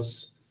helping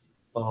us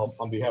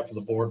on behalf of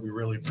the board. We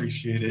really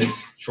appreciate it.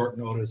 Short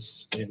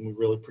notice, and we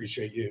really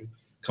appreciate you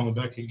coming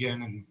back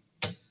again and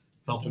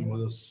helping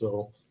with us.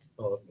 So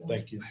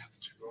thank you.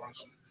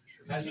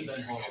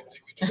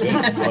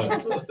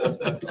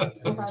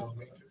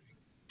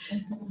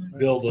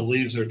 Bill, the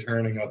leaves are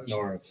turning up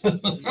north. So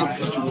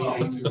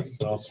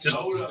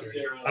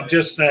I'm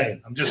just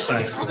saying. I'm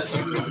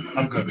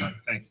good, man.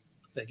 Thanks.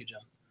 Thank you,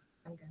 John.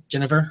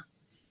 Jennifer?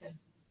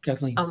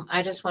 Kathleen?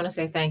 I just want to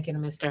say thank you to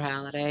Mr.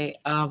 Halliday.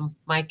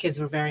 My kids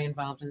were very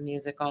involved in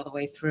music all the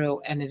way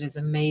through, and it is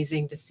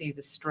amazing to see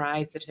the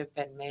strides that have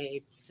been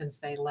made since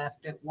they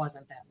left. It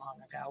wasn't that long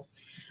ago.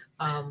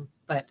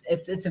 But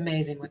it's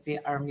amazing what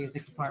our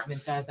music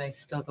department does. I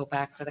still go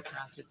back for the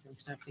concerts and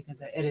stuff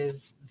because it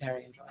is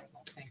very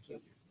enjoyable. Thank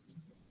you.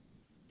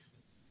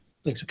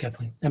 Thanks for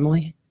Kathleen.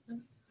 Emily? All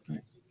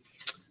right.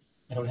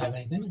 I don't have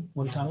anything.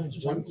 One comment?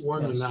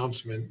 One Yes.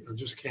 announcement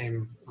just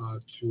came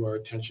to our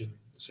attention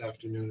this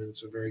afternoon, and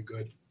it's a very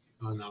good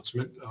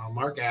announcement.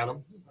 Mark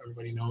Adam,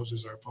 everybody knows,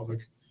 is our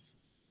public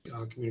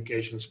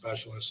communications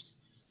specialist.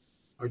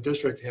 Our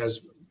district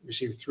has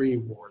received 3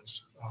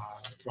 awards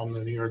from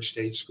the New York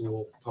State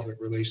School Public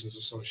Relations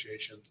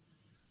Association.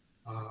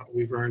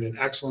 We've earned an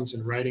Excellence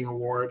in Writing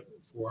Award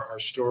for our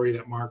story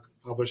that Mark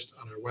published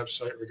on our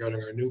website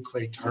regarding our new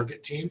Clay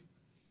Target team.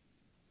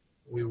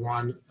 We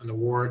won an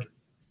award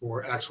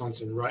for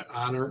Excellence in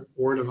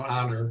Word of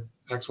Honor,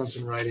 Excellence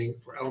in Writing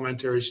for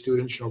elementary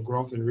students show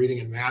growth in reading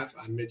and math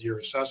on mid-year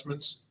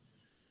assessments.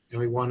 And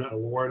we won an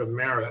award of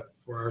merit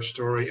for our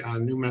story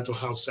on new mental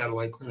health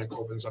satellite clinic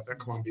opens up at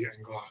Columbia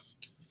and Goff.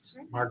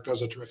 Mark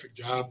does a terrific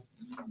job.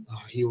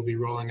 He will be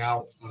rolling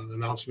out an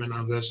announcement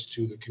of this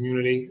to the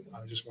community.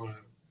 I just want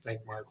to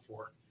thank Mark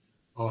for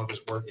all of his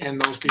work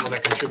and those people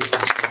that contribute to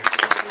this story.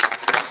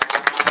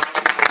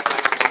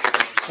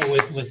 So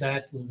with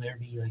that, will there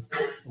be like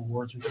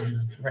awards we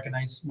can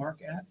recognize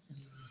Mark at?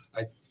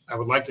 I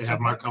would like to have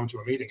Mark come to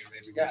a meeting and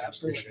maybe we Yeah, can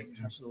absolutely. appreciate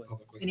him Absolutely.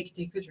 publicly. And you can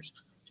take pictures.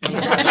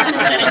 We'll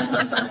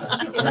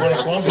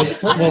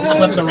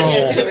flip the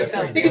roll.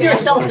 You can do a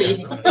selfie.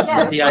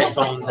 Get the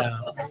iPhones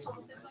out.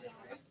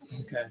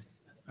 Okay,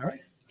 all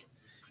right.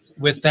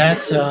 With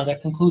that,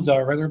 that concludes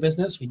our regular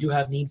business. We do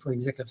have need for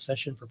executive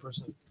session for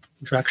personal,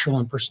 contractual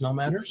and personnel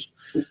matters.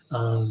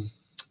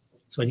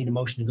 So I need a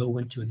motion to go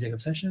into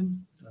executive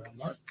session.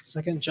 Mark,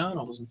 second. John,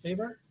 all those in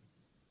favor?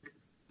 All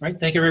right,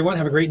 thank you, everyone.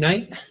 Have a great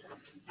night.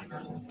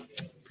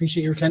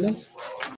 Appreciate your attendance.